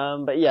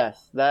 But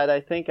yes, that I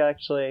think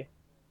actually,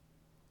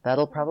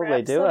 that'll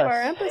probably do us.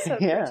 Our episode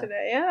for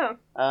today, yeah.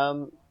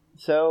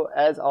 So,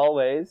 as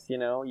always,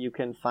 you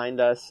can find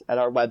us at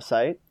our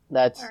website.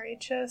 That's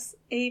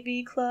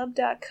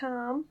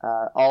rhsavclub.com.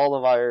 All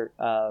of our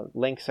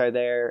links are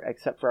there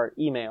except for our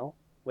email,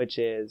 which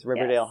is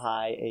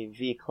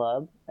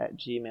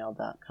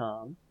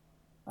riverdalehighAVclub@gmail.com.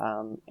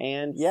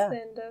 And yeah.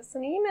 Send us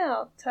an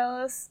email. Tell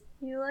us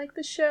you like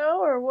the show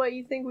or what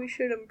you think we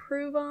should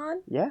improve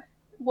on. Yeah.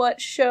 What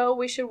show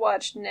we should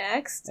watch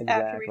next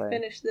after we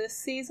finish this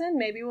season.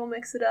 Maybe we'll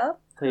mix it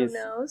up. Please Who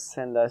knows?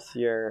 Send us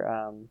your,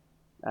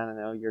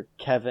 your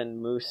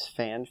Kevin Moose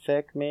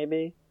fanfic,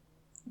 maybe.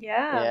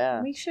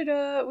 Yeah. We should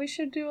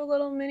do a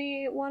little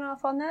mini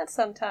one-off on that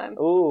sometime.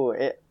 Ooh,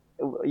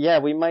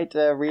 we might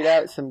read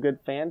out some good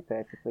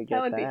fanfic if we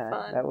get that. That would be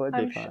fun. That would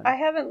be fun. I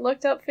haven't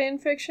looked up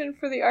fanfiction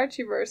for the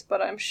Archieverse,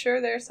 but I'm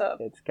sure there's a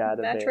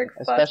metric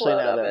especially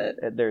now of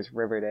that there's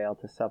Riverdale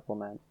to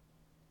supplement.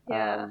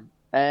 Yeah.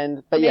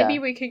 Maybe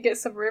we could get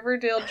some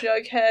Riverdale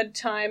Jughead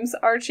times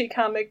Archie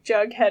comic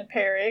Jughead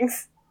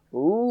pairings.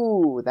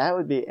 Ooh, that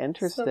would be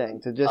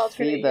interesting to just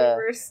see the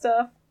universe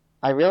stuff.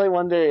 I really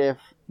wonder if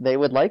they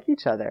would like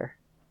each other.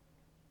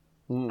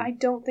 I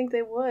don't think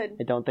they would.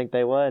 I don't think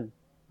they would,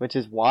 which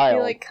is wild. I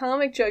feel like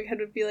comic Jughead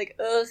would be like,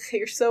 ugh,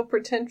 you're so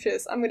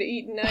pretentious. I'm going to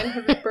eat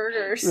 900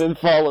 burgers. Then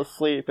fall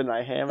asleep in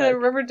my hammock.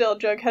 And Riverdale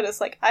Jughead is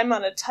like, I'm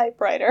on a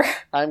typewriter.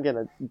 I'm going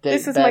to date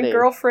This is Betty. my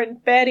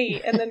girlfriend,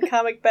 Betty. And then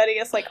comic Betty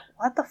is like,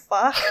 what the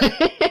fuck?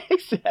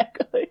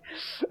 Exactly.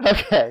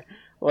 Okay.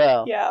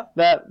 Well,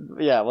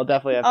 we'll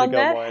definitely have to go more into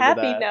that. On that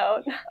happy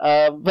note.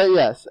 But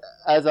yes,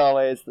 as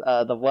always,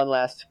 the one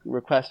last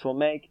request we'll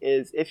make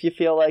is if you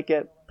feel like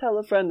it, tell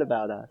a friend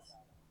about us.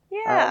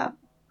 Yeah.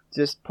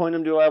 Just point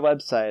them to our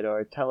website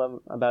or tell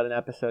them about an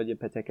episode you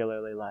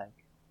particularly like.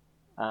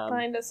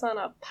 Find us on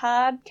a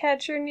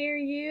podcatcher near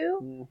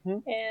you,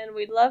 and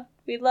we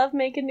love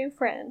making new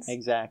friends.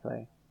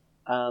 Exactly.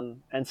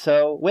 And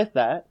so with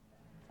that,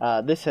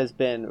 this has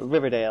been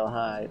Riverdale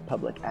High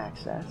Public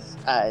Access.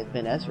 I've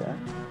been Ezra.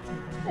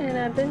 And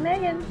I've been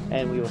Megan.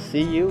 And we will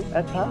see you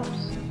at Pops.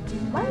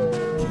 Bye.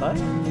 Bye.